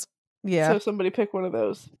 That's So somebody pick one of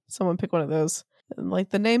those. Someone pick one of those. And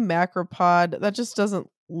like the name macropod, that just doesn't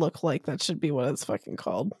look like that should be what it's fucking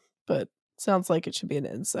called. But sounds like it should be an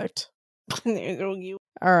insect. All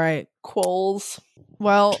right. Quolls.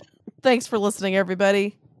 Well, thanks for listening,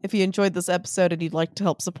 everybody. If you enjoyed this episode and you'd like to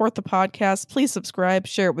help support the podcast, please subscribe,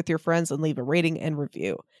 share it with your friends, and leave a rating and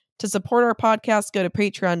review. To support our podcast, go to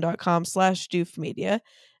patreon.com/doofmedia.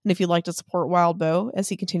 And if you'd like to support Wildbow as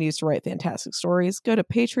he continues to write fantastic stories, go to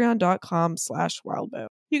patreon.com/wildbow.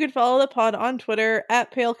 You can follow the pod on Twitter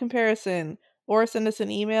 @PaleComparison or send us an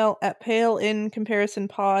email at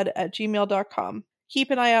paleincomparisonpod@gmail.com. Keep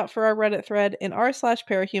an eye out for our Reddit thread in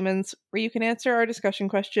r/parahumans, where you can answer our discussion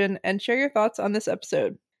question and share your thoughts on this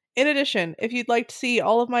episode. In addition, if you'd like to see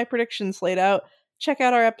all of my predictions laid out, check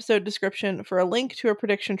out our episode description for a link to a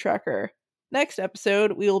prediction tracker. Next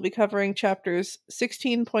episode, we will be covering chapters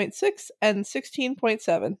 16.6 and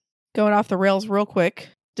 16.7. Going off the rails real quick.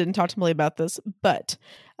 Didn't talk to Millie about this, but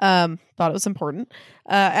thought it was important.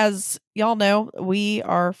 As y'all know, we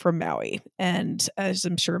are from Maui. And as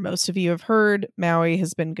I'm sure most of you have heard, Maui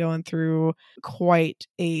has been going through quite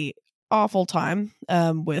a awful time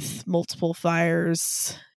with multiple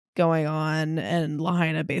fires going on and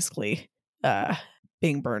Lahaina basically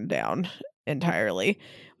being burned down entirely,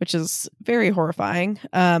 which is very horrifying.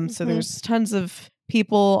 So there's tons of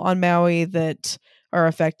people on Maui that are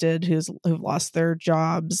affected who've lost their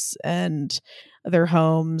jobs and their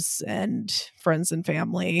homes and friends and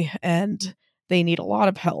family, and they need a lot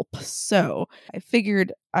of help. So I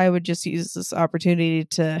figured I would just use this opportunity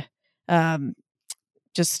to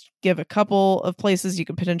just give a couple of places you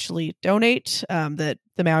could potentially donate that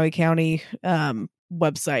the Maui County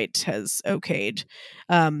website has okayed.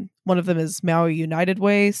 One of them is Maui United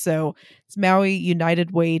Way. So it's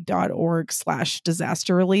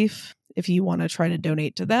mauiunitedway.org/disaster relief if you want to try to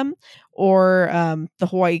donate to them, or the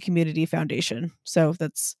Hawaii Community Foundation. So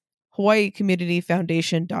that's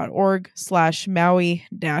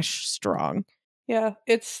hawaiicommunityfoundation.org/Maui-strong. Yeah,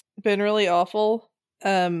 it's been really awful.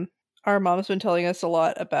 Our mom's been telling us a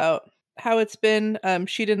lot about how it's been.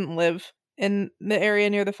 She didn't live in the area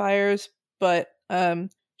near the fires, but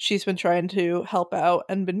she's been trying to help out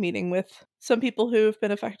and been meeting with some people who've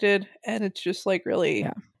been affected, and it's just like really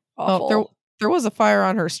awful. Well, there was a fire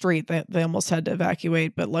on her street that they almost had to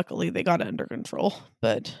evacuate, but luckily they got it under control.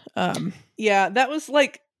 But yeah, that was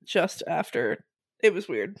like just after. It was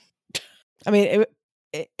weird. I mean,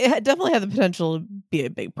 it definitely had the potential to be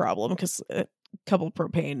a big problem because a couple of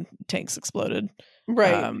propane tanks exploded.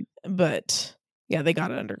 Right. But yeah, they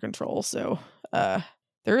got it under control. So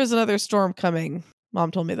there is another storm coming.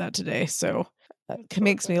 Mom told me that today. So it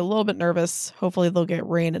makes me a little bit nervous. Hopefully they'll get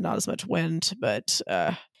rain and not as much wind. But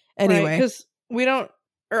anyway. Because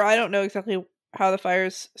I don't know exactly how the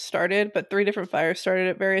fires started, but 3 different fires started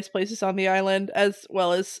at various places on the island, as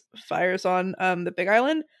well as fires on the Big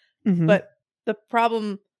Island. Mm-hmm. But the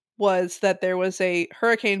problem was that there was a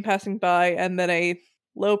hurricane passing by and then a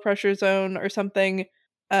low pressure zone or something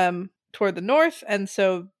toward the north, and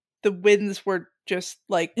so the winds were just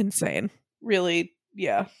like insane. Really,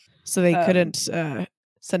 yeah. So they couldn't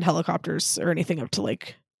send helicopters or anything up to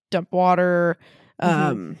like dump water.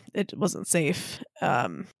 It wasn't safe.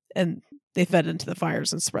 And they fed into the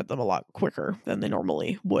fires and spread them a lot quicker than they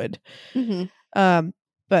normally would.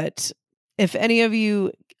 But if any of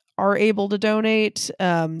you are able to donate,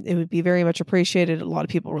 it would be very much appreciated. A lot of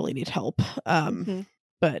people really need help.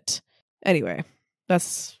 But anyway,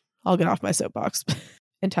 I'll get off my soapbox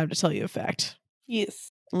in time to tell you a fact.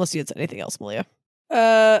 Yes. Unless you had said anything else, Malia.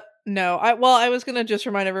 No. I was gonna just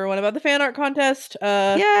remind everyone about the fan art contest.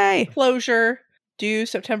 Yay! Closure due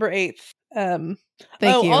September 8th.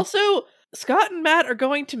 Thank you. Also, Scott and Matt are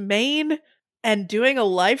going to Maine and doing a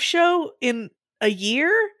live show in a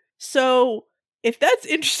year. So if that's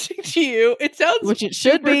interesting to you, it sounds which it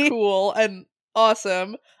should be cool and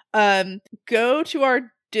awesome. Go to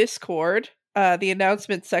our Discord, the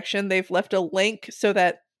announcement section. They've left a link so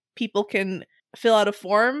that people can fill out a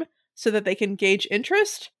form so that they can gauge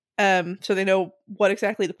interest. So they know what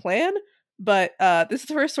exactly to plan. But this is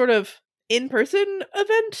the first sort of in-person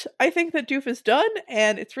event I think that Doof has done,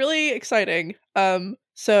 and it's really exciting.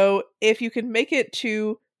 So if you can make it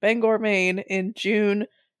to Bangor, Maine in June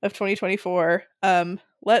of 2024,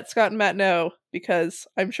 let Scott and Matt know, because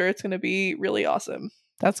I'm sure it's going to be really awesome.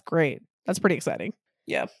 That's great. That's pretty exciting.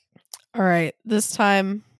 Yeah. All right. This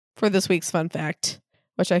time for this week's fun fact,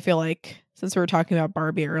 which I feel like, since we were talking about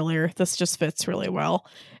Barbie earlier, this just fits really well.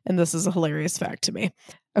 And this is a hilarious fact to me.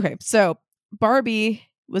 Okay. So Barbie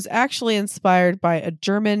was actually inspired by a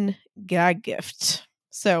German gag gift.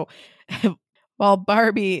 So while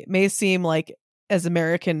Barbie may seem like as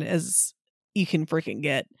American as you can freaking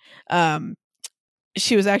get,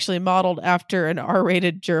 she was actually modeled after an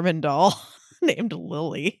R-rated German doll named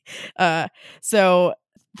Lily. So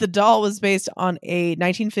the doll was based on a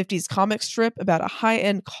 1950s comic strip about a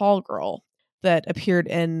high-end call girl that appeared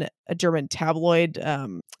in a German tabloid.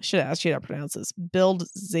 Should have asked you how to pronounce this. Bild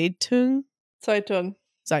Zeitung.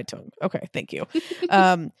 Okay, thank you.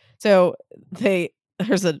 So the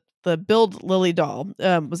Bild Lily doll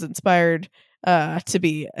was inspired to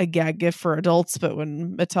be a gag gift for adults, but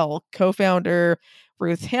when Mattel co-founder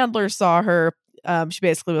Ruth Handler saw her, she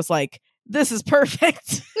basically was like, "This is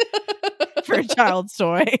perfect for a child's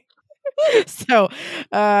toy." So,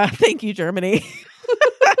 thank you, Germany.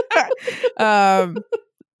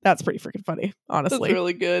 That's pretty freaking funny, honestly. That's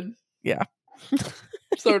really good. Yeah.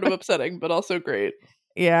 Sort of upsetting, but also great.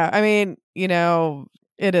 Yeah, I mean,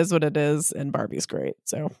 it is what it is, and Barbie's great.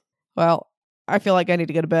 So, well, I feel like I need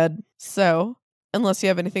to go to bed. So, unless you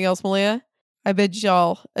have anything else, Malia, I bid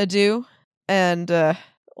y'all adieu, and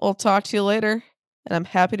we'll talk to you later. And I'm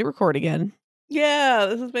happy to record again. Yeah,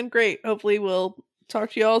 this has been great. Hopefully we'll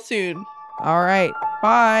talk to you all soon. All right.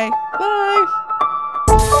 Bye. Bye.